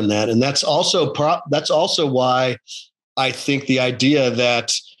believer in that. And that's also why I think the idea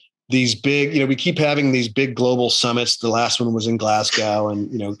that these big, we keep having these big global summits. The last one was in Glasgow,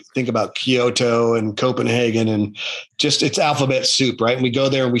 and think about Kyoto and Copenhagen, and just it's alphabet soup, right? And we go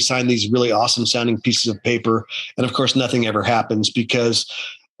there and we sign these really awesome sounding pieces of paper, and of course nothing ever happens, because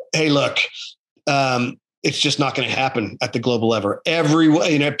hey, look, it's just not going to happen at the global level.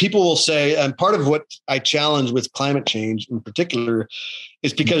 People will say, and part of what I challenge with climate change in particular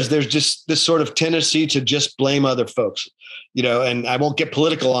is because there's just this sort of tendency to just blame other folks, and I won't get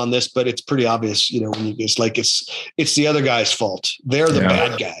political on this, but it's pretty obvious, when it's the other guy's fault. They're the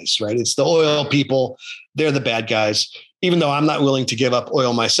bad guys, right? It's the oil people. They're the bad guys. Even though I'm not willing to give up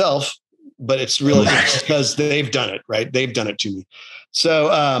oil myself, but it's really because they've done it, right? They've done it to me.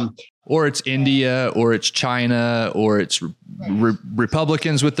 So, or it's India, or it's China, or it's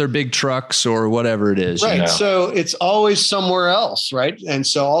Republicans with their big trucks, or whatever it is. Right. So it's always somewhere else, right? And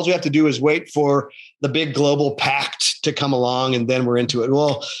so all you have to do is wait for the big global pact to come along, and then we're into it.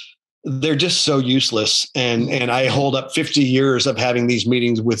 Well, they're just so useless. And I hold up 50 years of having these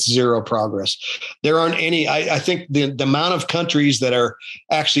meetings with zero progress. There aren't any. I think the amount of countries that are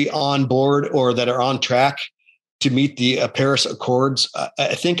actually on board or that are on track to meet the Paris Accords,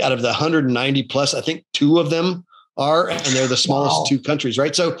 I think out of the 190 plus, I think 2 of them are, and they're the smallest 2 countries,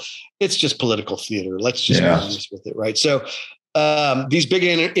 right? So it's just political theater. Let's just be honest with it, right? So these big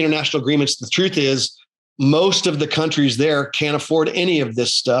international agreements, the truth is, most of the countries there can't afford any of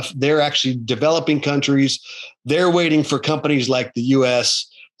this stuff. They're actually developing countries. They're waiting for companies like the US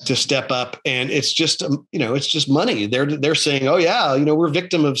to step up. And it's just, it's just money. They're saying, oh yeah, we're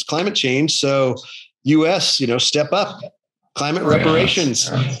victim of climate change. So US, step up, climate reparations,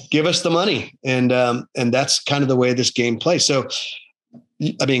 give us the money. And that's kind of the way this game plays. So,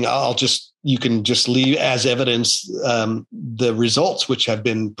 I mean, you can just leave as evidence the results, which have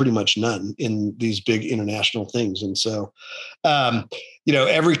been pretty much none in these big international things. And so,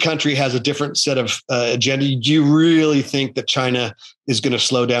 every country has a different set of agenda. Do you really think that China is going to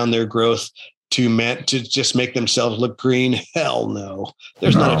slow down their growth to just make themselves look green? Hell no.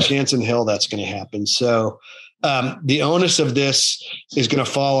 There's not a chance in hell that's going to happen. So the onus of this is going to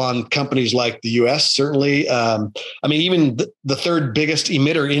fall on companies like the US, certainly. Even the third biggest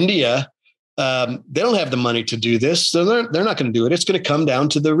emitter, India, they don't have the money to do this. So they're not going to do it. It's going to come down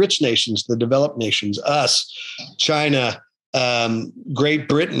to the rich nations, the developed nations, us, China, Great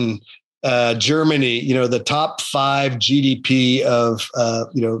Britain, Germany, the top 5 GDP of,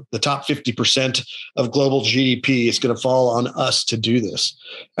 the top 50% of global GDP is going to fall on us to do this.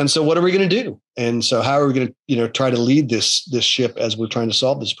 And so what are we going to do? And so how are we going to, try to lead this ship as we're trying to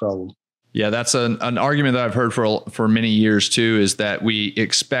solve this problem? Yeah, that's an argument that I've heard for many years too, is that we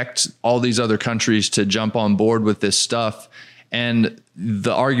expect all these other countries to jump on board with this stuff. And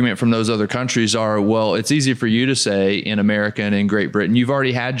the argument from those other countries are, well, it's easy for you to say in America and in Great Britain, you've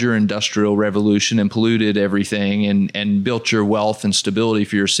already had your industrial revolution and polluted everything and built your wealth and stability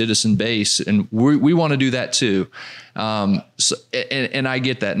for your citizen base. And we want to do that too. And I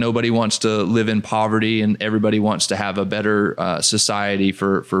get that. Nobody wants to live in poverty, and everybody wants to have a better society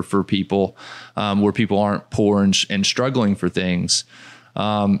for people where people aren't poor and struggling for things.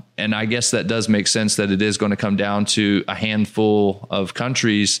 And I guess that does make sense that it is going to come down to a handful of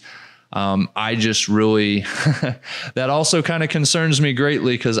countries. I just really, that also kind of concerns me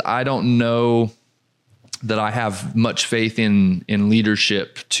greatly, because I don't know that I have much faith in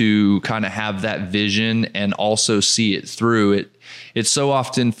leadership to kind of have that vision and also see it through. It so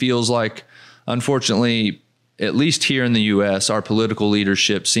often feels like, unfortunately, at least here in the U.S., our political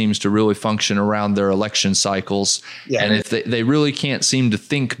leadership seems to really function around their election cycles. Yeah. And if they really can't seem to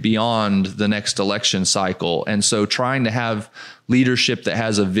think beyond the next election cycle. And so trying to have leadership that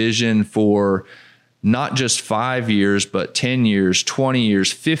has a vision for not just 5 years, but 10 years, 20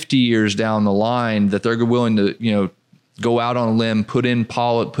 years, 50 years down the line, that they're willing to, go out on a limb, put in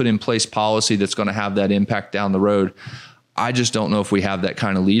place policy that's going to have that impact down the road. I just don't know if we have that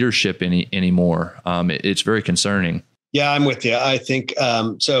kind of leadership anymore. It's very concerning. Yeah, I'm with you. I think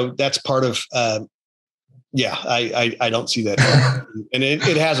so. That's part of. I don't see that, and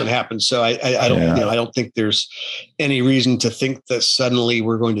it hasn't happened. So I don't. Yeah. I don't think there's any reason to think that suddenly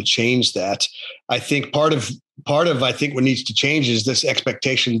we're going to change that. I think part of I think what needs to change is this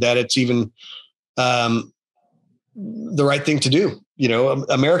expectation that it's even the right thing to do.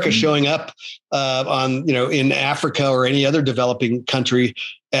 America showing up in Africa or any other developing country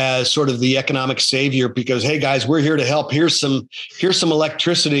as sort of the economic savior, because, hey guys, we're here to help. Here's some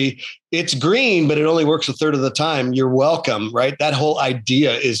electricity. It's green, but it only works a third of the time. You're welcome, right? That whole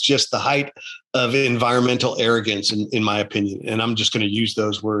idea is just the height of environmental arrogance, in my opinion. And I'm just going to use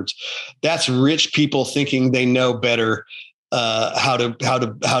those words. That's rich people thinking they know better how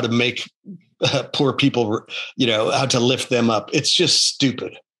to make poor people, how to lift them up. It's just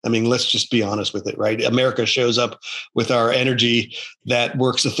stupid. I mean, let's just be honest with it, right? America shows up with our energy that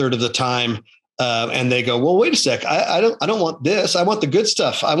works a third of the time. And they go, well, wait a sec. I don't want this. I want the good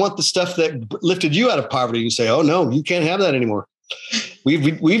stuff. I want the stuff that lifted you out of poverty. You say, oh no, you can't have that anymore.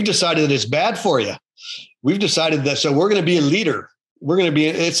 We've decided that it's bad for you. We've decided that. So we're going to be a leader.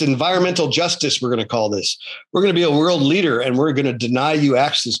 It's environmental justice. We're going to call this. We're going to be a world leader, and we're going to deny you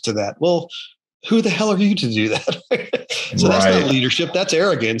access to that. Well, who the hell are you to do that? So that's not leadership, that's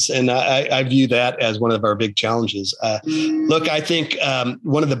arrogance. And I view that as one of our big challenges. Look, I think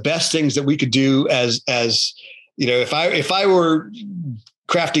one of the best things that we could do as if I were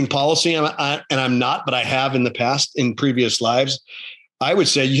crafting policy, and I'm not, but I have in the past in previous lives, I would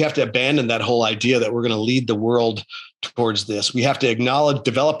say you have to abandon that whole idea that we're going to lead the world towards this. We have to acknowledge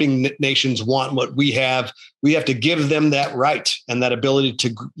developing nations want what we have. We have to give them that right and that ability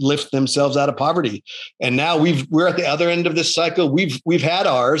to lift themselves out of poverty. And now we're at the other end of this cycle. We've had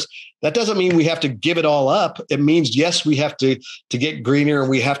ours. That doesn't mean we have to give it all up. It means, yes, we have to get greener, and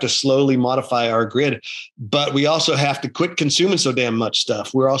we have to slowly modify our grid, but we also have to quit consuming so damn much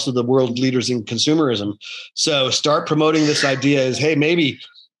stuff. We're also the world leaders in consumerism. So start promoting this idea is, hey, maybe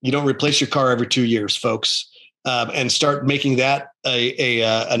you don't replace your car every 2 years, folks. And start making that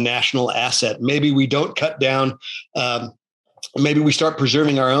a national asset. Maybe we don't cut down. Maybe we start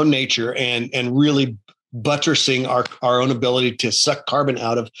preserving our own nature and really buttressing our own ability to suck carbon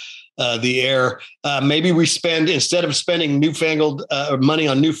out of the air. Maybe we spend, instead of spending newfangled money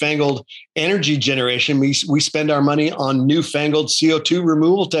on newfangled energy generation, we spend our money on newfangled CO2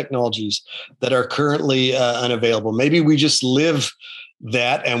 removal technologies that are currently unavailable. Maybe we just live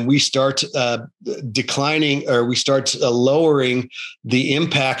that and we start declining, or we start lowering the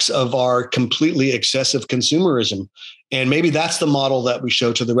impacts of our completely excessive consumerism. And maybe that's the model that we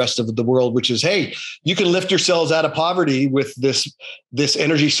show to the rest of the world, which is, hey, you can lift yourselves out of poverty with this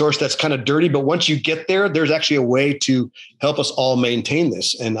energy source that's kind of dirty. But once you get there, there's actually a way to help us all maintain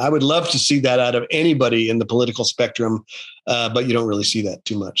this. And I would love to see that out of anybody in the political spectrum. But you don't really see that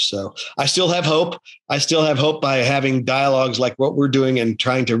too much. So I still have hope. I still have hope by having dialogues like what we're doing and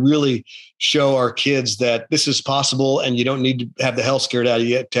trying to really show our kids that this is possible and you don't need to have the hell scared out of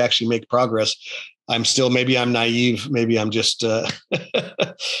you to actually make progress. Maybe I'm naive. Maybe I'm just,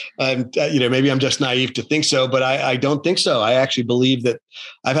 maybe I'm just naive to think so, but I don't think so. I actually believe that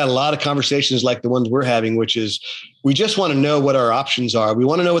I've had a lot of conversations like the ones we're having, which is we just want to know what our options are. We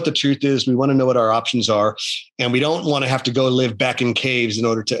want to know what the truth is. We want to know what our options are. And we don't want to have to go live back in caves in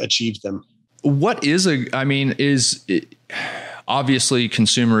order to achieve them. Obviously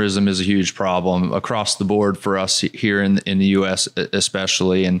consumerism is a huge problem across the board for us here in the US,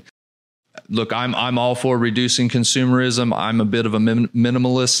 especially. And look, I'm all for reducing consumerism. I'm a bit of a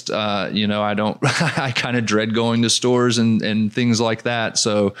minimalist. I kind of dread going to stores and things like that.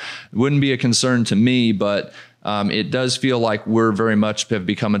 So it wouldn't be a concern to me, but it does feel like we're very much have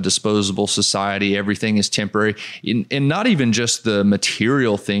become a disposable society. Everything is temporary, and not even just the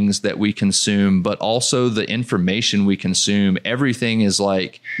material things that we consume, but also the information we consume. Everything is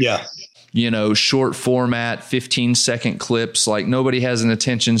like, short format, 15-second clips. Like nobody has an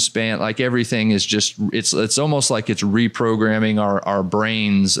attention span. Like everything is just, it's almost like it's reprogramming our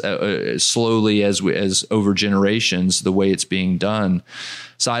brains slowly as over generations, the way it's being done.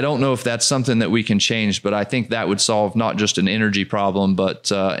 So I don't know if that's something that we can change, but I think that would solve not just an energy problem,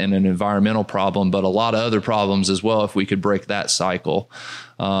 but and an environmental problem, but a lot of other problems as well, if we could break that cycle.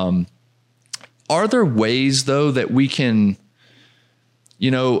 Are there ways though that we can,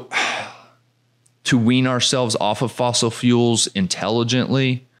 to wean ourselves off of fossil fuels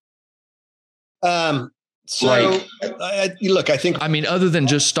intelligently? I think, other than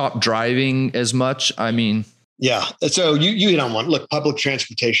just stop driving as much, yeah. So you don't want, look, public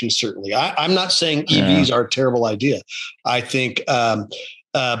transportation, certainly. I'm not saying EVs are a terrible idea. I think,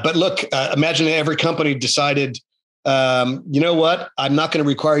 but look, imagine every company decided, you know what, I'm not going to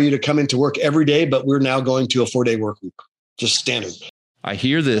require you to come into work every day, but we're now going to a 4-day work week, just standard. I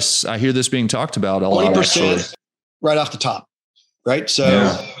hear this being talked about a lot. 20% right off the top, right? So,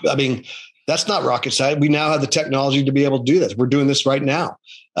 that's not rocket science. We now have the technology to be able to do this. We're doing this right now.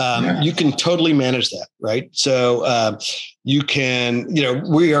 You can totally manage that, right? So you can,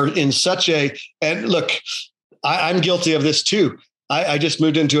 we are in such and look, I'm guilty of this too. I just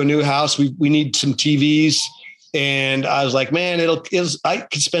moved into a new house. We need some TVs. And I was like, man, I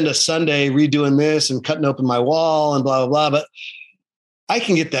could spend a Sunday redoing this and cutting open my wall and blah, blah, blah. But I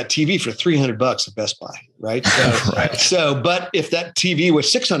can get that TV for $300 at Best Buy, right? So, right. But if that TV was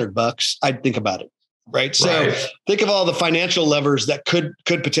 $600, I'd think about it, right? So think of all the financial levers that could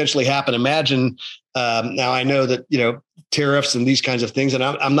potentially happen. Imagine, now I know that, tariffs and these kinds of things, and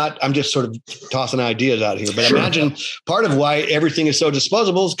I'm just sort of tossing ideas out here, but imagine part of why everything is so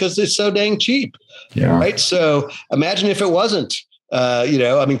disposable is because it's so dang cheap, right? So imagine if it wasn't.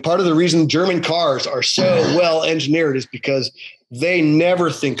 Part of the reason German cars are so well engineered is because They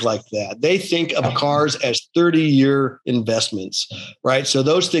never think like that. They think of cars as 30-year investments, right? So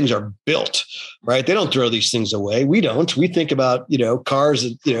those things are built, right? They don't throw these things away. We don't. We think about, cars,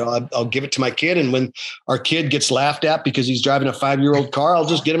 I'll give it to my kid. And when our kid gets laughed at because he's driving a 5-year-old car, I'll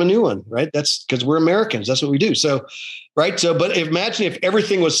just get him a new one, right? That's because we're Americans. That's what we do. So, right. So, but imagine if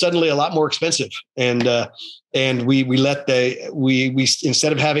everything was suddenly a lot more expensive and we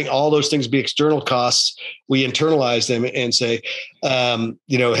instead of having all those things be external costs, we internalize them and say,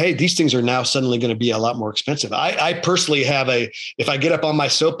 hey, these things are now suddenly going to be a lot more expensive. I personally have if I get up on my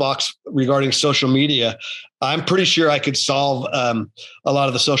soapbox regarding social media, I'm pretty sure I could solve a lot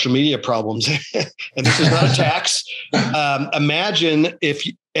of the social media problems. And this is not a tax. Imagine if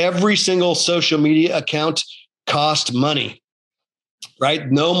every single social media account cost money, right?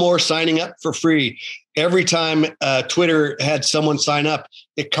 No more signing up for free. Every time Twitter had someone sign up,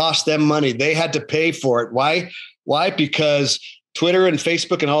 it cost them money. They had to pay for it. Why? Because Twitter and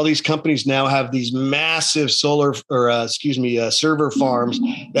Facebook and all these companies now have these massive server farms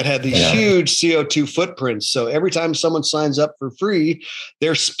that have these huge CO2 footprints. So every time someone signs up for free,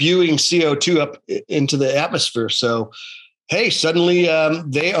 they're spewing CO2 up into the atmosphere. So, hey, suddenly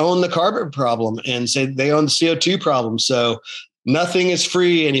they own the carbon problem and say they own the CO2 problem. So nothing is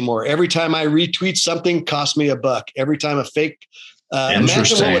free anymore. Every time I retweet something, costs me $1. Every time a fake,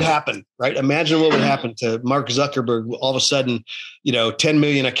 imagine what would happen, right? Imagine what would happen to Mark Zuckerberg. All of a sudden, 10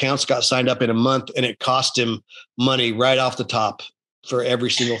 million accounts got signed up in a month and it cost him money right off the top for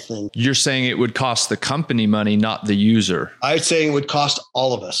every single thing. You're saying it would cost the company money, not the user. I'm saying it would cost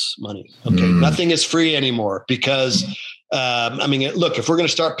all of us money. Okay. Nothing is free anymore because, look, if we're going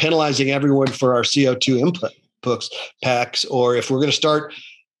to start penalizing everyone for our CO2 input packs, or if we're going to start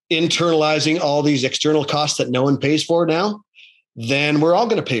internalizing all these external costs that no one pays for now, then we're all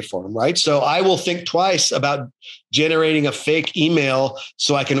going to pay for them, right? So I will think twice about generating a fake email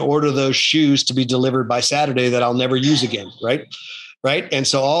so I can order those shoes to be delivered by Saturday that I'll never use again, right? Right. And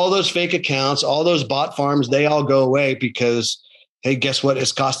so all those fake accounts, all those bot farms, they all go away because, hey, guess what?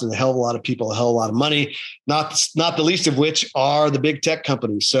 It's costing a hell of a lot of people a hell of a lot of money, not the least of which are the big tech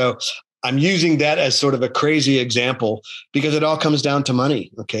companies. So I'm using that as sort of a crazy example because it all comes down to money.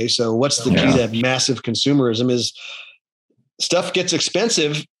 Okay. So what's the key to massive consumerism is stuff gets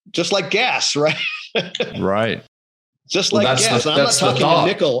expensive, just like gas, right? Right. Just like gas. I'm not talking a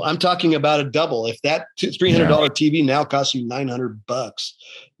nickel. I'm talking about a double. If that $300 TV now costs you $900,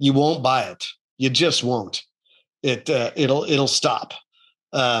 you won't buy it. You just won't. It'll stop.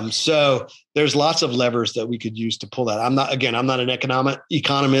 So there's lots of levers that we could use to pull that. I'm not an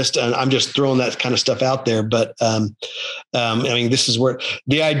economist, and I'm just throwing that kind of stuff out there. But this is where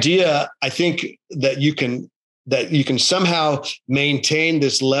the idea, I think, that you can somehow maintain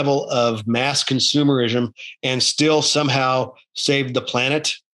this level of mass consumerism and still somehow save the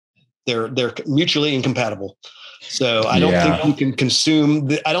planet. They're mutually incompatible. So I don't think you can consume.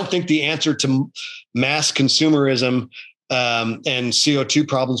 I don't think the answer to mass consumerism and CO2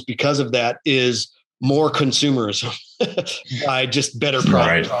 problems because of that is more consumerism by just better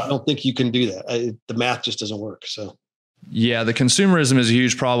products. Right. I don't think you can do that. The math just doesn't work. So. Yeah, the consumerism is a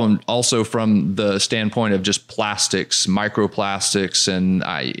huge problem also from the standpoint of just plastics, microplastics. And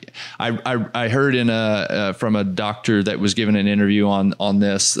I heard from a doctor that was given an interview on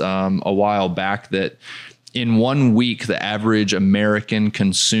this a while back that in 1 week, the average American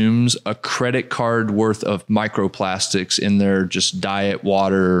consumes a credit card worth of microplastics in their just diet,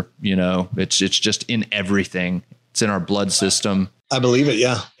 water. It's just in everything. It's in our blood system. I believe it.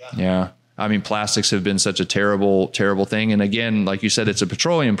 Yeah. Yeah. Plastics have been such a terrible, terrible thing. And again, like you said, it's a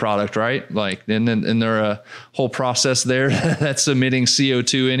petroleum product, right? Like, and there a whole process there that's emitting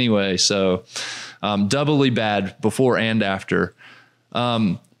CO2 anyway. So doubly bad before and after.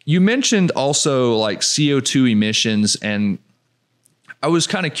 You mentioned also like CO2 emissions, and I was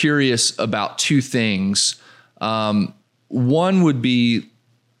kind of curious about two things. One would be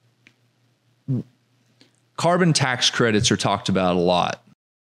carbon tax credits are talked about a lot,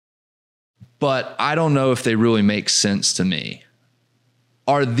 but I don't know if they really make sense to me.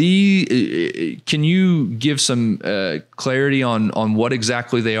 Can you give some clarity on what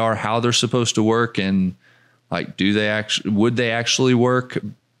exactly they are, how they're supposed to work, and like, would they actually work?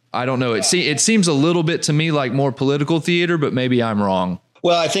 I don't know. It seems a little bit to me like more political theater, but maybe I'm wrong.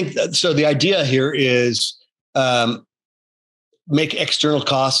 Well, I think so. The idea here is make external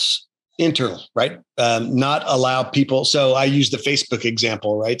costs internal, right? Not allow people. So I use the Facebook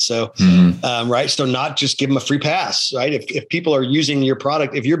example, right? So, right. So not just give them a free pass, right? If people are using your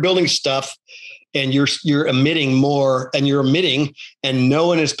product, if you're building stuff and you're emitting more, and and no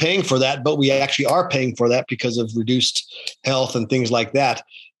one is paying for that, but we actually are paying for that because of reduced health and things like that,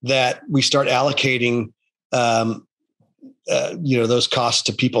 that we start allocating, those costs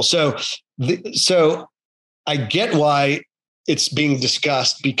to people. So I get why it's being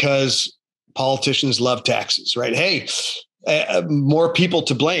discussed, because politicians love taxes, right? Hey, more people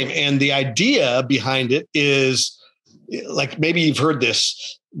to blame. And the idea behind it is, like, maybe you've heard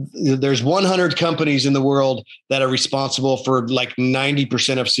this. There's 100 companies in the world that are responsible for like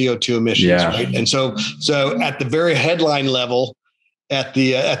 90% of CO2 emissions, right? And so at the very headline level, at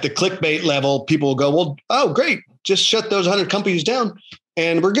the clickbait level, people will go, well, oh, great, just shut those 100 companies down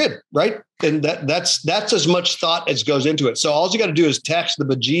and we're good, right? And that's as much thought as goes into it. So all you got to do is tax the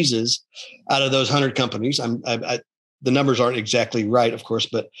bejesus out of those 100 companies. The numbers aren't exactly right, of course,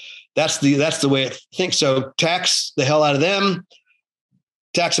 but that's the way I think. So tax the hell out of them,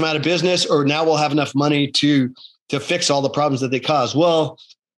 tax them out of business, or now we'll have enough money to fix all the problems that they cause. Well,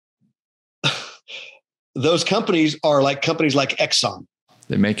 those companies are like companies like Exxon.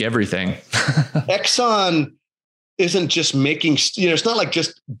 They make everything. Exxon isn't just making, it's not like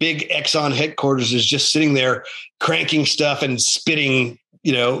just big Exxon headquarters is just sitting there cranking stuff and spitting,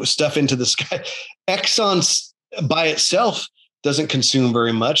 stuff into the sky. Exxon by itself doesn't consume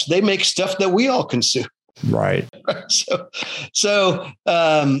very much. They make stuff that we all consume. Right. So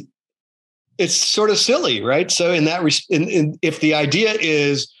it's sort of silly, right? So if the idea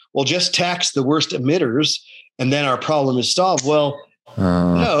is, well, just tax the worst emitters and then our problem is solved. Well,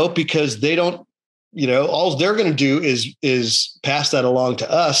 no, because they don't, all they're going to do is pass that along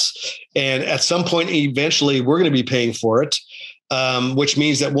to us. And at some point, eventually we're going to be paying for it, which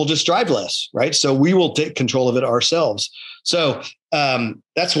means that we'll just drive less, right? So we will take control of it ourselves. So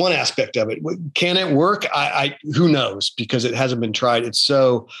that's one aspect of it. Can it work? Who knows? Because it hasn't been tried. It's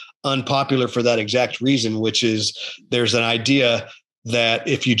so unpopular for that exact reason, which is there's an idea that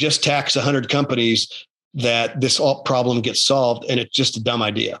if you just tax 100 companies, that this problem gets solved, and it's just a dumb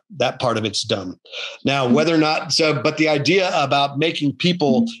idea. That part of it's dumb. Now, whether or not but the idea about making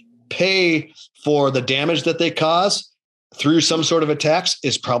people pay for the damage that they cause through some sort of a tax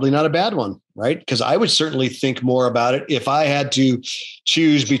is probably not a bad one, right? Because I would certainly think more about it if I had to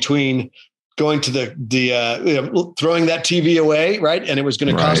choose between going to throwing that TV away, right? And it was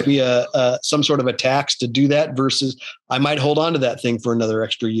going to cost me some sort of a tax to do that, versus I might hold on to that thing for another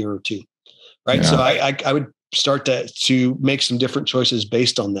extra year or two. Right. Yeah. So I would start to make some different choices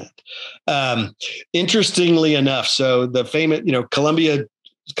based on that. Interestingly enough, so the famous, Columbia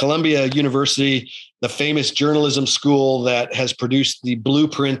University, the famous journalism school that has produced the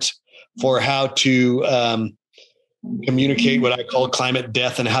blueprint for how to communicate what I call climate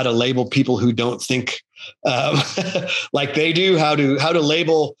death, and how to label people who don't think like they do, how to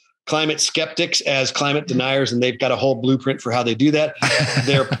label climate skeptics as climate deniers, and they've got a whole blueprint for how they do that.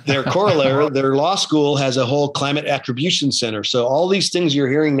 Their corollary, their law school, has a whole climate attribution center. So all these things you're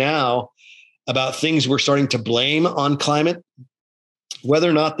hearing now about things we're starting to blame on climate, whether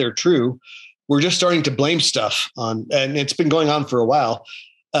or not they're true, we're just starting to blame stuff on, and it's been going on for a while.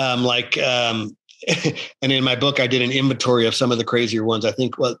 And in my book, I did an inventory of some of the crazier ones. I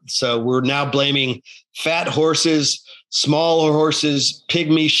think, so we're now blaming fat horses, small horses,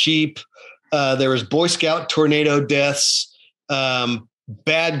 pygmy sheep. There was Boy Scout tornado deaths,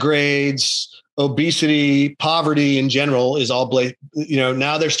 bad grades, obesity, poverty in general is all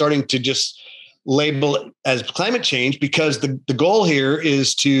now they're starting to just label it as climate change, because the goal here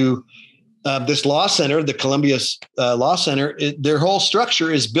is to this law center, the Columbia Law Center, their whole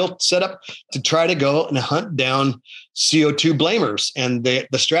structure is set up to try to go and hunt down CO2 blamers. And the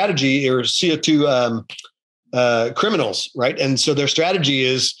strategy is CO2 criminals, right? And so their strategy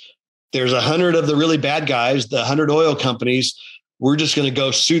is, there's 100 of the really bad guys, the 100 oil companies. We're just going to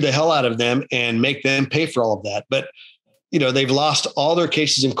go sue the hell out of them and make them pay for all of that. But they've lost all their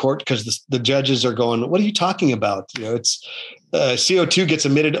cases in court because the judges are going, what are you talking about? It's CO2 gets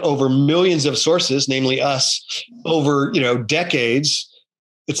emitted over millions of sources, namely us, over, decades.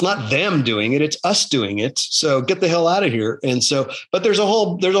 It's not them doing it, it's us doing it. So get the hell out of here. And so, but there's a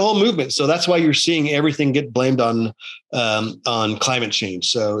whole movement. So that's why you're seeing everything get blamed on climate change.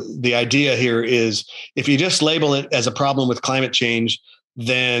 So the idea here is, if you just label it as a problem with climate change,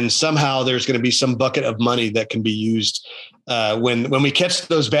 then somehow there's going to be some bucket of money that can be used. When we catch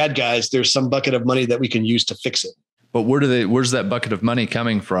those bad guys, there's some bucket of money that we can use to fix it. But where's that bucket of money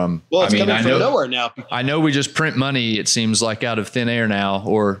coming from? Well, it's coming from nowhere now. I know we just print money, it seems like, out of thin air now,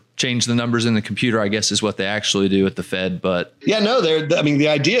 or change the numbers in the computer, I guess is what they actually do at the Fed. But yeah, no, the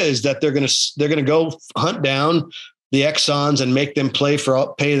idea is that they're going to go hunt down the Exxons and make them pay for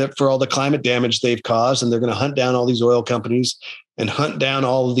all the climate damage they've caused. And they're going to hunt down all these oil companies and hunt down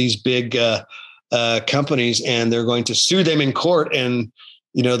all of these big companies, and they're going to sue them in court. And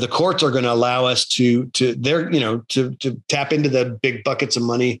the courts are going to allow us to tap into the big buckets of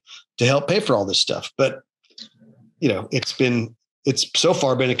money to help pay for all this stuff. But it's so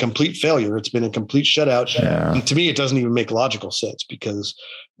far been a complete failure. It's been a complete shutout. Yeah. And to me, it doesn't even make logical sense, because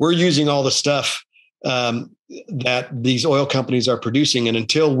we're using all the stuff that these oil companies are producing. And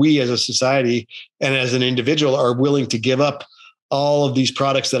until we as a society and as an individual are willing to give up all of these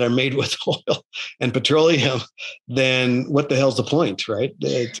products that are made with oil and petroleum, then what the hell's the point, right?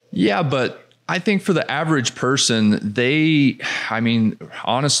 Yeah, but I think for the average person,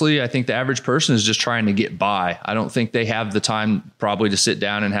 honestly, I think the average person is just trying to get by. I don't think they have the time probably to sit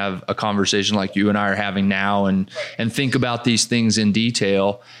down and have a conversation like you and I are having now and think about these things in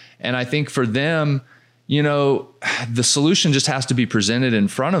detail. And I think for them, the solution just has to be presented in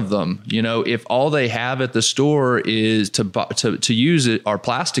front of them. If all they have at the store is to use it are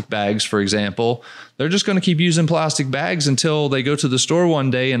plastic bags, for example, they're just going to keep using plastic bags until they go to the store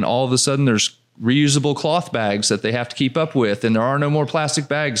one day and all of a sudden there's reusable cloth bags that they have to keep up with, and there are no more plastic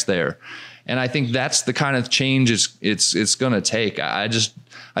bags there. And I think that's the kind of change it's going to take. I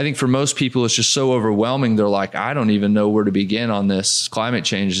think for most people, it's just so overwhelming. They're like, I don't even know where to begin on this. Climate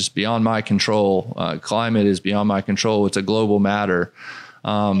change is beyond my control. Climate is beyond my control. It's a global matter,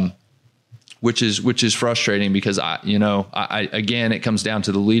 which is frustrating because again, it comes down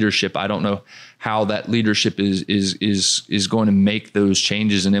to the leadership. I don't know how that leadership is going to make those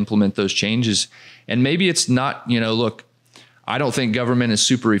changes and implement those changes. And maybe it's not, look, I don't think government is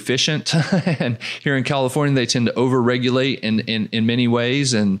super efficient. And here in California, they tend to overregulate in many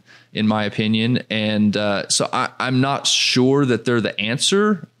ways, and in my opinion. And so I'm not sure that they're the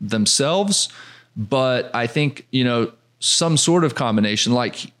answer themselves, but I think, some sort of combination,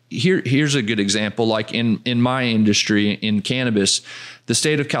 like here's a good example. Like in my industry, in cannabis, the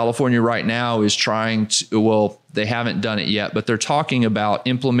state of California right now is trying to, well, they haven't done it yet, but they're talking about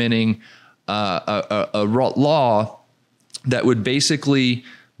implementing a law that would basically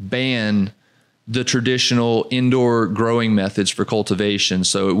ban the traditional indoor growing methods for cultivation.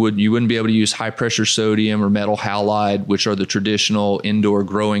 So you wouldn't be able to use high pressure sodium or metal halide, which are the traditional indoor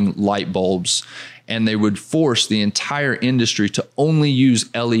growing light bulbs. And they would force the entire industry to only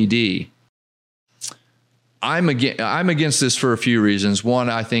use LED. I'm against this for a few reasons. One,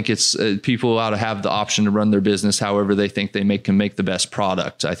 I think it's people ought to have the option to run their business however they think they can make the best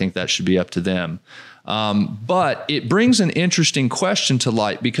product. I think that should be up to them. But it brings an interesting question to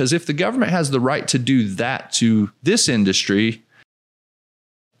light, because if the government has the right to do that to this industry,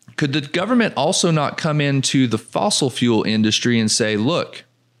 could the government also not come into the fossil fuel industry and say, look,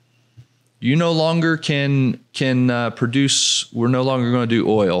 you no longer can produce, we're no longer going to do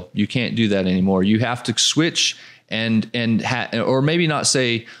oil. You can't do that anymore. You have to switch or maybe not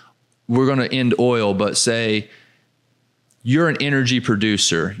say we're going to end oil, but say, you're an energy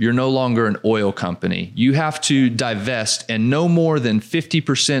producer. You're no longer an oil company. You have to divest, and no more than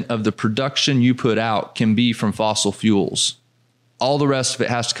 50% of the production you put out can be from fossil fuels. All the rest of it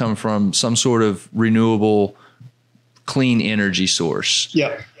has to come from some sort of renewable, clean energy source.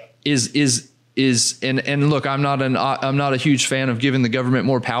 Yeah. And look, I'm not a huge fan of giving the government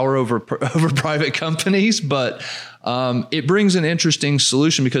more power over private companies, but it brings an interesting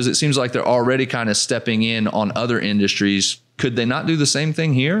solution, because it seems like they're already kind of stepping in on other industries. Could they not do the same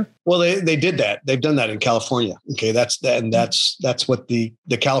thing here? Well, they did that. They've done that in California. Okay, that's what the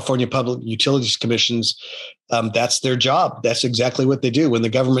California Public Utilities Commissions. That's their job. That's exactly what they do. When the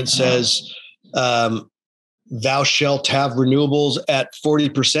government says, thou shalt have renewables at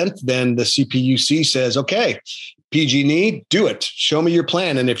 40%, then the CPUC says, okay, PG&E, do it. Show me your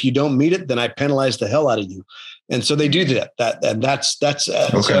plan. And if you don't meet it, then I penalize the hell out of you. And so they do that.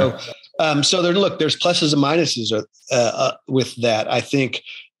 Okay. So there's pluses and minuses with that. I think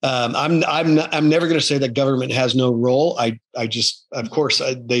I'm never going to say that government has no role. I just, of course,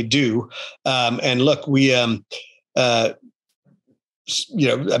 they do. And look, we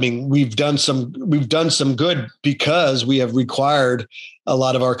we've done some good because we have required a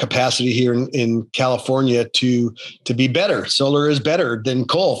lot of our capacity here in California to be better. Solar is better than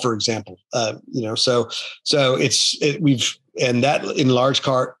coal, for example. So and that in large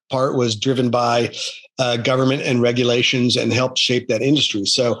part was driven by government and regulations and helped shape that industry.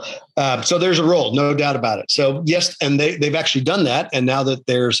 So there's a role, no doubt about it. So yes, and they've actually done that. And now that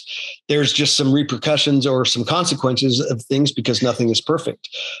there's just some repercussions or some consequences of things because nothing is perfect.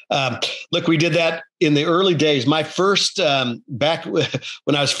 Look, we did that in the early days. My first, back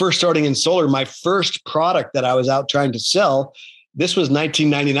when I was first starting in solar, my first product that I was out trying to sell, this was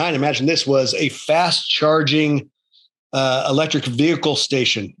 1999. Imagine this was a fast charging electric vehicle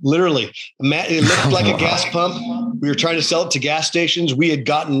station. Literally, it looked like a gas pump. We were trying to sell it to gas stations. We had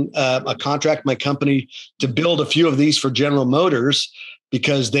gotten a contract, my company, to build a few of these for General Motors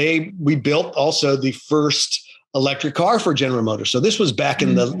because we built also the first electric car for General Motors. So this was back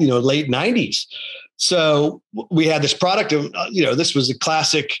in the late 90s. So we had this product. This was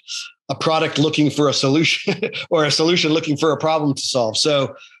a product looking for a solution or a solution looking for a problem to solve.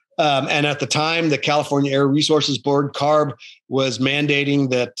 So. And at the time, the California Air Resources Board, CARB, was mandating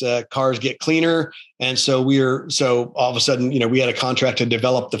that cars get cleaner. And so all of a sudden, we had a contract to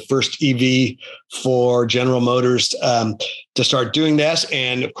develop the first EV for General Motors to start doing this.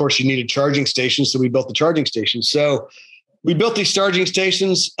 And of course, you needed charging stations. So we built the charging stations. So we built these charging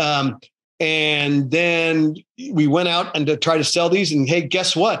stations. And then we went out and to try to sell these. And hey,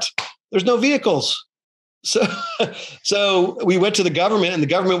 guess what? There's no vehicles. So we went to the government, and the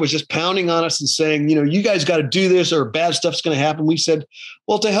government was just pounding on us and saying, you guys got to do this or bad stuff's going to happen. We said,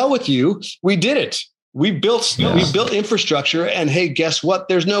 well, to hell with you. We did it. We built infrastructure, and hey, guess what?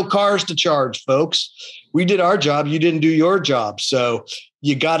 There's no cars to charge, folks. We did our job. You didn't do your job. So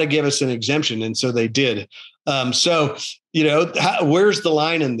you got to give us an exemption. And so they did. Where's the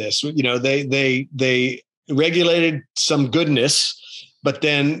line in this? They regulated some goodness, but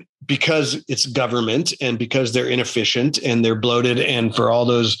then because it's government and because they're inefficient and they're bloated and for all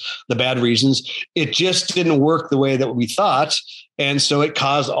the bad reasons, it just didn't work the way that we thought. And so it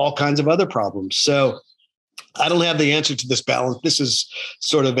caused all kinds of other problems. So I don't have the answer to this balance. This is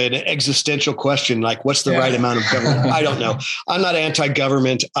sort of an existential question. Like, what's the right amount of government? I don't know. I'm not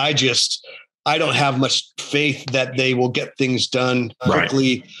anti-government. I don't have much faith that they will get things done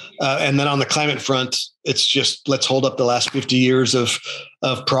quickly. Right. And then on the climate front, it's just, let's hold up the last 50 years of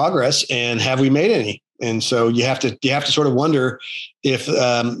progress, and have we made any? And so you have to sort of wonder if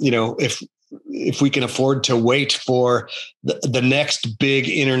we can afford to wait for the next big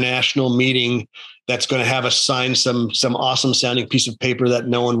international meeting that's going to have us sign some awesome sounding piece of paper that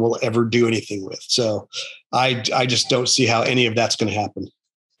no one will ever do anything with. So I just don't see how any of that's going to happen.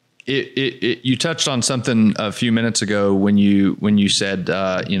 You touched on something a few minutes ago when you said,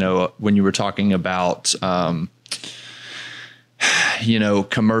 when you were talking about,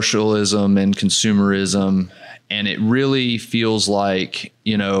 commercialism and consumerism. And it really feels like,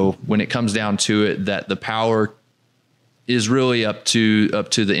 when it comes down to it, that the power is really up to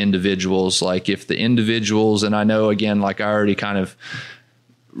the individuals. Like if the individuals, and I know, again, like I already kind of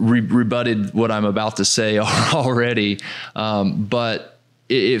rebutted what I'm about to say already. But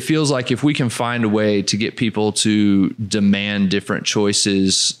it feels like if we can find a way to get people to demand different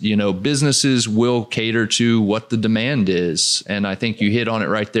choices, businesses will cater to what the demand is. And I think you hit on it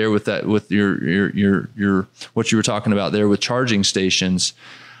right there with that, with your what you were talking about there with charging stations.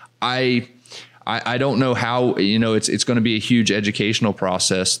 I don't know how, it's going to be a huge educational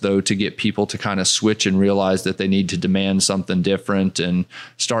process though, to get people to kind of switch and realize that they need to demand something different and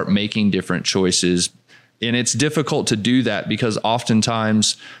start making different choices. And it's difficult to do that because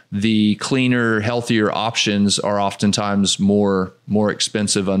oftentimes the cleaner, healthier options are oftentimes more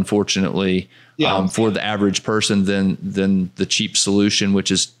expensive, unfortunately, for the average person than the cheap solution,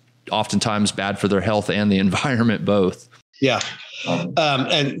 which is oftentimes bad for their health and the environment both. Yeah.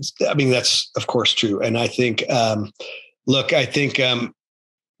 And I mean, that's of course true. And I think,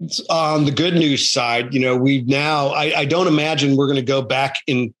 on the good news side, I don't imagine we're going to go back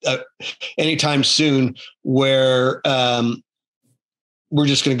in anytime soon where we're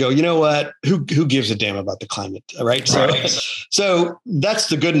just going to go, you know what, who gives a damn about the climate? All right. So that's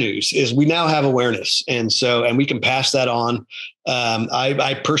the good news is we now have awareness. And we can pass that on.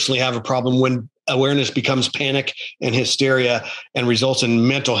 I personally have a problem when awareness becomes panic and hysteria and results in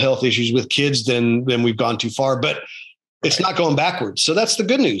mental health issues with kids, then we've gone too far. But it's not going backwards. So that's the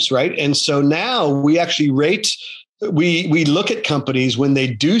good news, right? And so now we actually we look at companies when they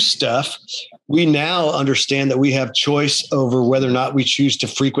do stuff. We now understand that we have choice over whether or not we choose to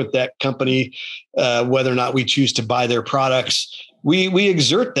frequent that company, whether or not we choose to buy their products. We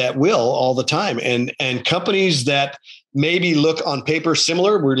exert that will all the time. And companies that maybe look on paper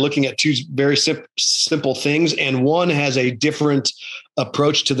similar, we're looking at two very simple things, and one has a different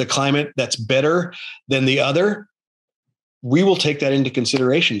approach to the climate that's better than the other. we will take that into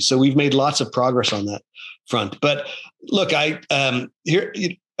consideration. So we've made lots of progress on that front. But look, here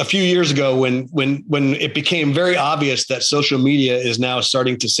a few years ago when it became very obvious that social media is now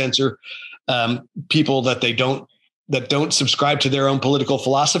starting to censor people that don't subscribe to their own political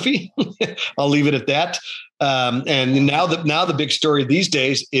philosophy. I'll leave it at that. And now the big story these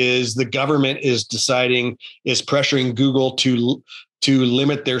days is the government is pressuring Google to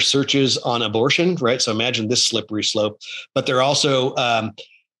limit their searches on abortion, right? So imagine this slippery slope. But they're also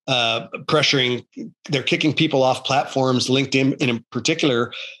they're kicking people off platforms, LinkedIn in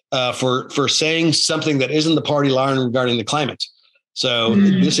particular, for saying something that isn't the party line regarding the climate. So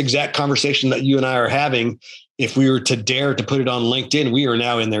this exact conversation that you and I are having, if we were to dare to put it on LinkedIn, we are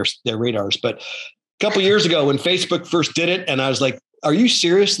now in their radars. But a couple of years ago when Facebook first did it, and I was like, are you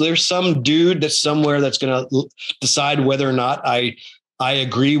serious? There's some dude that's somewhere that's going to decide whether or not I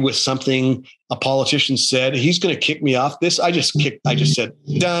agree with something a politician said. He's going to kick me off this. I just said,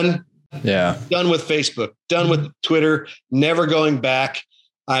 done. Yeah. Done with Facebook, done with Twitter, never going back.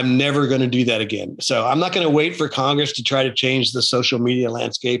 I'm never going to do that again. So I'm not going to wait for Congress to try to change the social media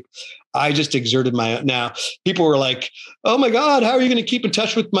landscape. I just exerted my own. Now, people were like, oh my God, how are you going to keep in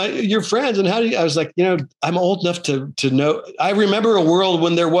touch with your friends? And how do you, I was like, I'm old enough to know. I remember a world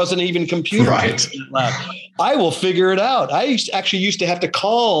when there wasn't even computers. Right. I will figure it out. I actually used to have to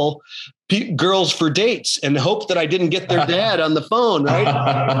call girls for dates and hope that I didn't get their dad on the phone. Right.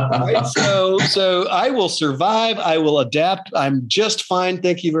 Right. So I will survive. I will adapt. I'm just fine.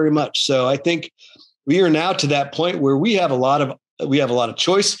 Thank you very much. So I think we are now to that point where we have a lot of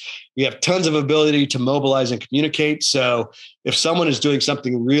choice. We have tons of ability to mobilize and communicate. So if someone is doing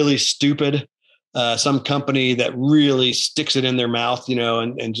something really stupid, some company that really sticks it in their mouth,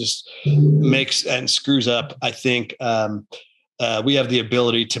 and just makes and screws up, I think we have the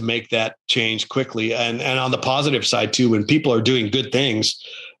ability to make that change quickly. And on the positive side too, when people are doing good things,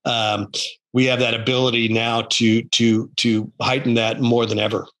 we have that ability now to heighten that more than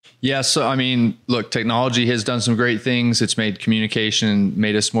ever. Yeah. So, I mean, look, technology has done some great things. It's made communication,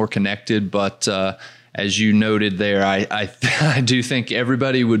 made us more connected. But as you noted there, I do think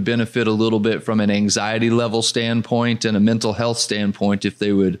everybody would benefit a little bit from an anxiety level standpoint and a mental health standpoint if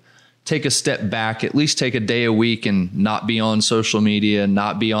they would take a step back, at least take a day a week and not be on social media,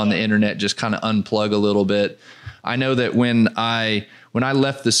 not be on the internet, just kind of unplug a little bit. I know that when I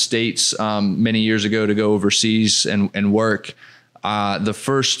left the States many years ago to go overseas and work, the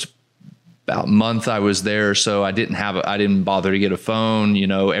first about month I was there, so I didn't bother to get a phone.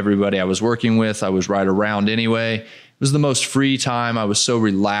 Everybody I was working with, I was right around anyway. It was the most free time. I was so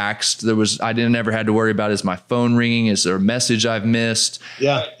relaxed. I didn't ever had to worry about, is my phone ringing? Is there a message I've missed?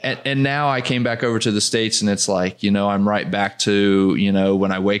 Yeah. And now I came back over to the States and it's like, I'm right back to,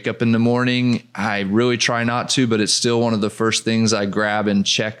 when I wake up in the morning, I really try not to, but it's still one of the first things I grab and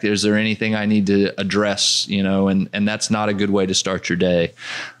check. Is there anything I need to address, and that's not a good way to start your day.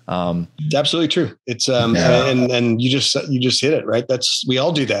 Absolutely true. It's, and you just hit it, right? We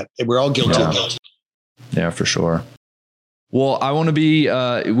all do that. We're all guilty of that. Yeah, for sure. Well, I want to be,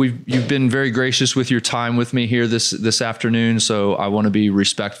 you've been very gracious with your time with me here this afternoon. So I want to be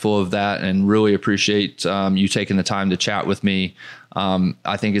respectful of that and really appreciate you taking the time to chat with me.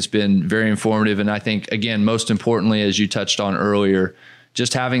 I think it's been very informative. And I think, again, most importantly, as you touched on earlier,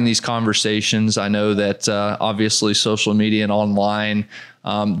 just having these conversations. I know that obviously social media and online,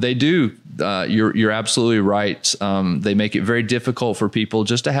 they do, you're absolutely right. They make it very difficult for people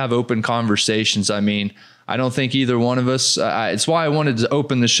just to have open conversations. I mean, I don't think either one of us, it's why I wanted to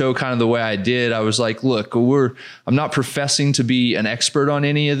open the show kind of the way I did. I was like, look, I'm not professing to be an expert on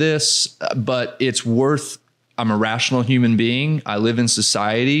any of this, but I'm a rational human being. I live in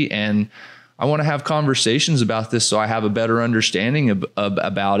society and I want to have conversations about this so I have a better understanding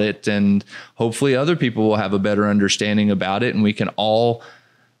about it. And hopefully other people will have a better understanding about it. And we can all,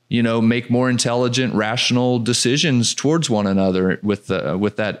 make more intelligent, rational decisions towards one another with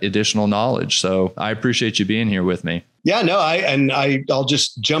that additional knowledge. So I appreciate you being here with me. Yeah, no, I'll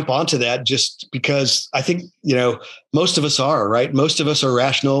just jump onto that just because I think, most of us are, right? Most of us are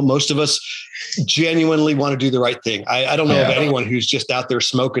rational. Most of us genuinely want to do the right thing. I don't know of anyone who's just out there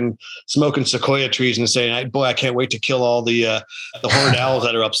smoking sequoia trees and saying, boy, I can't wait to kill all the horned owls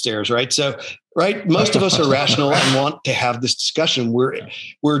that are upstairs. Right. So, right. Most of us are rational and want to have this discussion. We're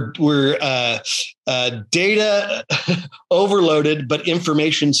data overloaded, but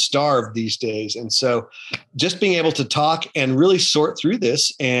information starved these days. And so just being able to talk and really sort through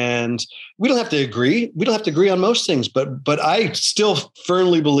this, and we don't have to agree. We don't have to agree on most things, but I still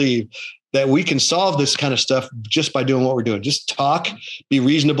firmly believe that we can solve this kind of stuff just by doing what we're doing. Just talk, be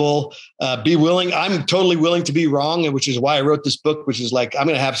reasonable, be willing. I'm totally willing to be wrong, which is why I wrote this book, which is like, I'm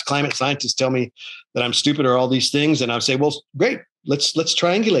going to have climate scientists tell me that I'm stupid or all these things. And I'll say, well, great. Let's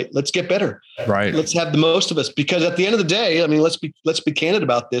triangulate. Let's get better. Right. Let's have the most of us, because at the end of the day, I mean, let's be candid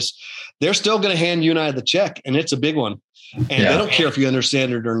about this. They're still going to hand you and I the check, and it's a big one. And they don't care if you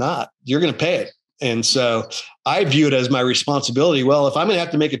understand it or not. You're going to pay it. And so I view it as my responsibility. Well, if I'm going to have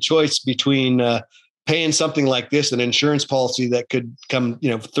to make a choice between paying something like this, an insurance policy that could come,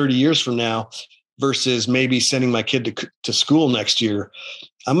 30 years from now, versus maybe sending my kid to school next year,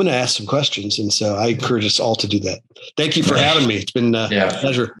 I'm going to ask some questions. And so I encourage us all to do that. Thank you for having me. It's been a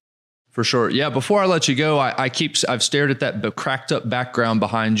pleasure. For sure. Yeah. Before I let you go, I've stared at that cracked up background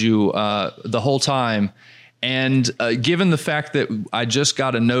behind you the whole time. And given the fact that I just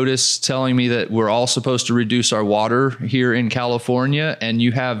got a notice telling me that we're all supposed to reduce our water here in California, and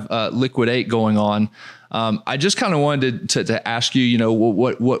you have Liquid 8 going on, I just kind of wanted to ask you,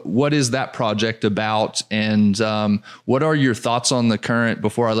 what is that project about? And what are your thoughts on the current,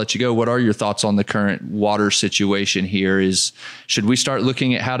 before I let you go, what are your thoughts on the current water situation here? Should we start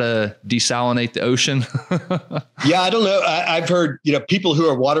looking at how to desalinate the ocean? Yeah, I don't know. I've heard, people who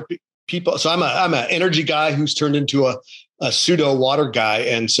are water people. So I'm an energy guy who's turned into a pseudo water guy.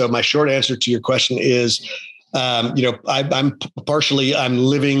 And so my short answer to your question is, I'm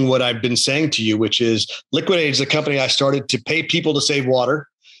living what I've been saying to you, which is Liquid 8 is a company I started to pay people to save water.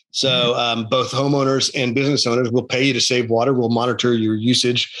 So both homeowners and business owners will pay you to save water. We'll monitor your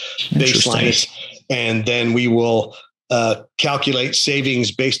usage, baseline it, and then we will calculate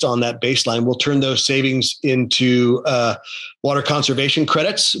savings based on that baseline. We'll turn those savings into water conservation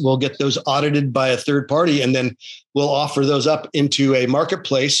credits. We'll get those audited by a third party, and then we'll offer those up into a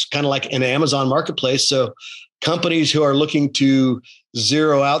marketplace, kind of like an Amazon marketplace. So companies who are looking to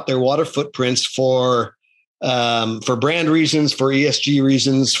zero out their water footprints for brand reasons, for ESG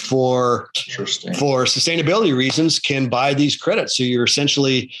reasons, for sustainability reasons, can buy these credits. So you're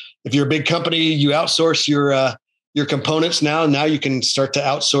essentially, if you're a big company, you outsource your components now you can start to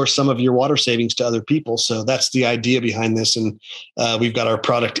outsource some of your water savings to other people. So that's the idea behind this. And we've got our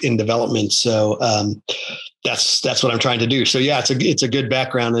product in development. So that's what I'm trying to do. So yeah, it's a good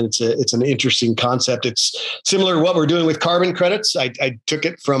background, and it's an interesting concept. It's similar to what we're doing with carbon credits. I took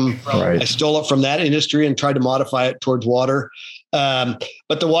it I stole it from that industry and tried to modify it towards water.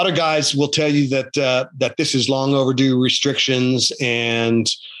 But the water guys will tell you that this is long overdue restrictions, and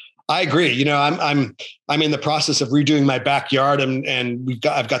I agree. I'm in the process of redoing my backyard, and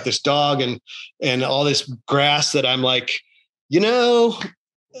I've got this dog and all this grass that I'm like, we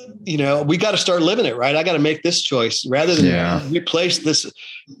got to start living it, right? I got to make this choice rather than replace this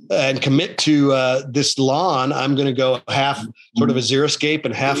and commit to this lawn. I'm going to go half sort of a xeriscape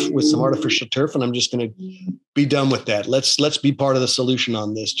and half with some artificial turf, and I'm just going to be done with that. Let's be part of the solution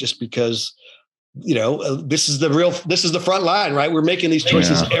on this, just because this is the front line, right? We're making these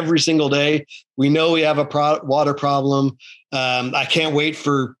choices every single day. We know we have a water problem. I can't wait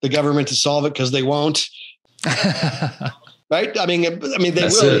for the government to solve it, because they won't. Right? I mean, they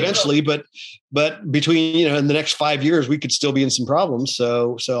will eventually, but between, in the next 5 years, we could still be in some problems.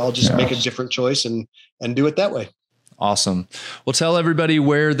 So I'll just make a different choice and do it that way. Awesome. Well, tell everybody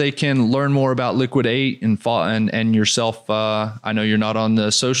where they can learn more about Liquid 8 and yourself. I know you're not on the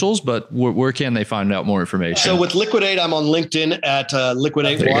socials, but where can they find out more information? So with Liquid 8, I'm on LinkedIn at Liquid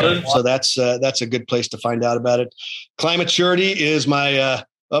 8 Water. So that's a good place to find out about it. Climaturity is my,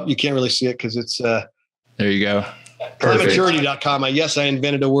 you can't really see it because it's, there you go. Climaturity.com. Yes, I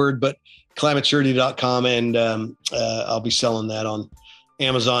invented a word, but climaturity.com. And I'll be selling that on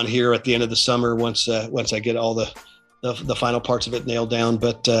Amazon here at the end of the summer once I get all the final parts of it nailed down,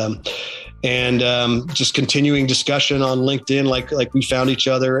 but just continuing discussion on LinkedIn, like we found each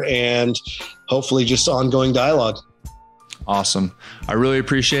other, and hopefully just ongoing dialogue. Awesome. I really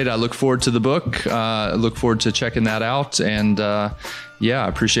appreciate it. I look forward to the book. I look forward to checking that out. And I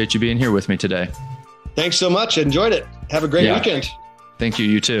appreciate you being here with me today. Thanks so much. Enjoyed it. Have a great weekend. Thank you.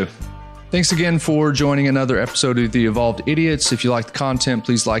 You too. Thanks again for joining another episode of The Evolved Idiots. If you like the content,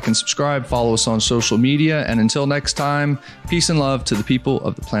 please like and subscribe. Follow us on social media. And until next time, peace and love to the people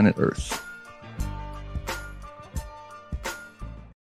of the planet Earth.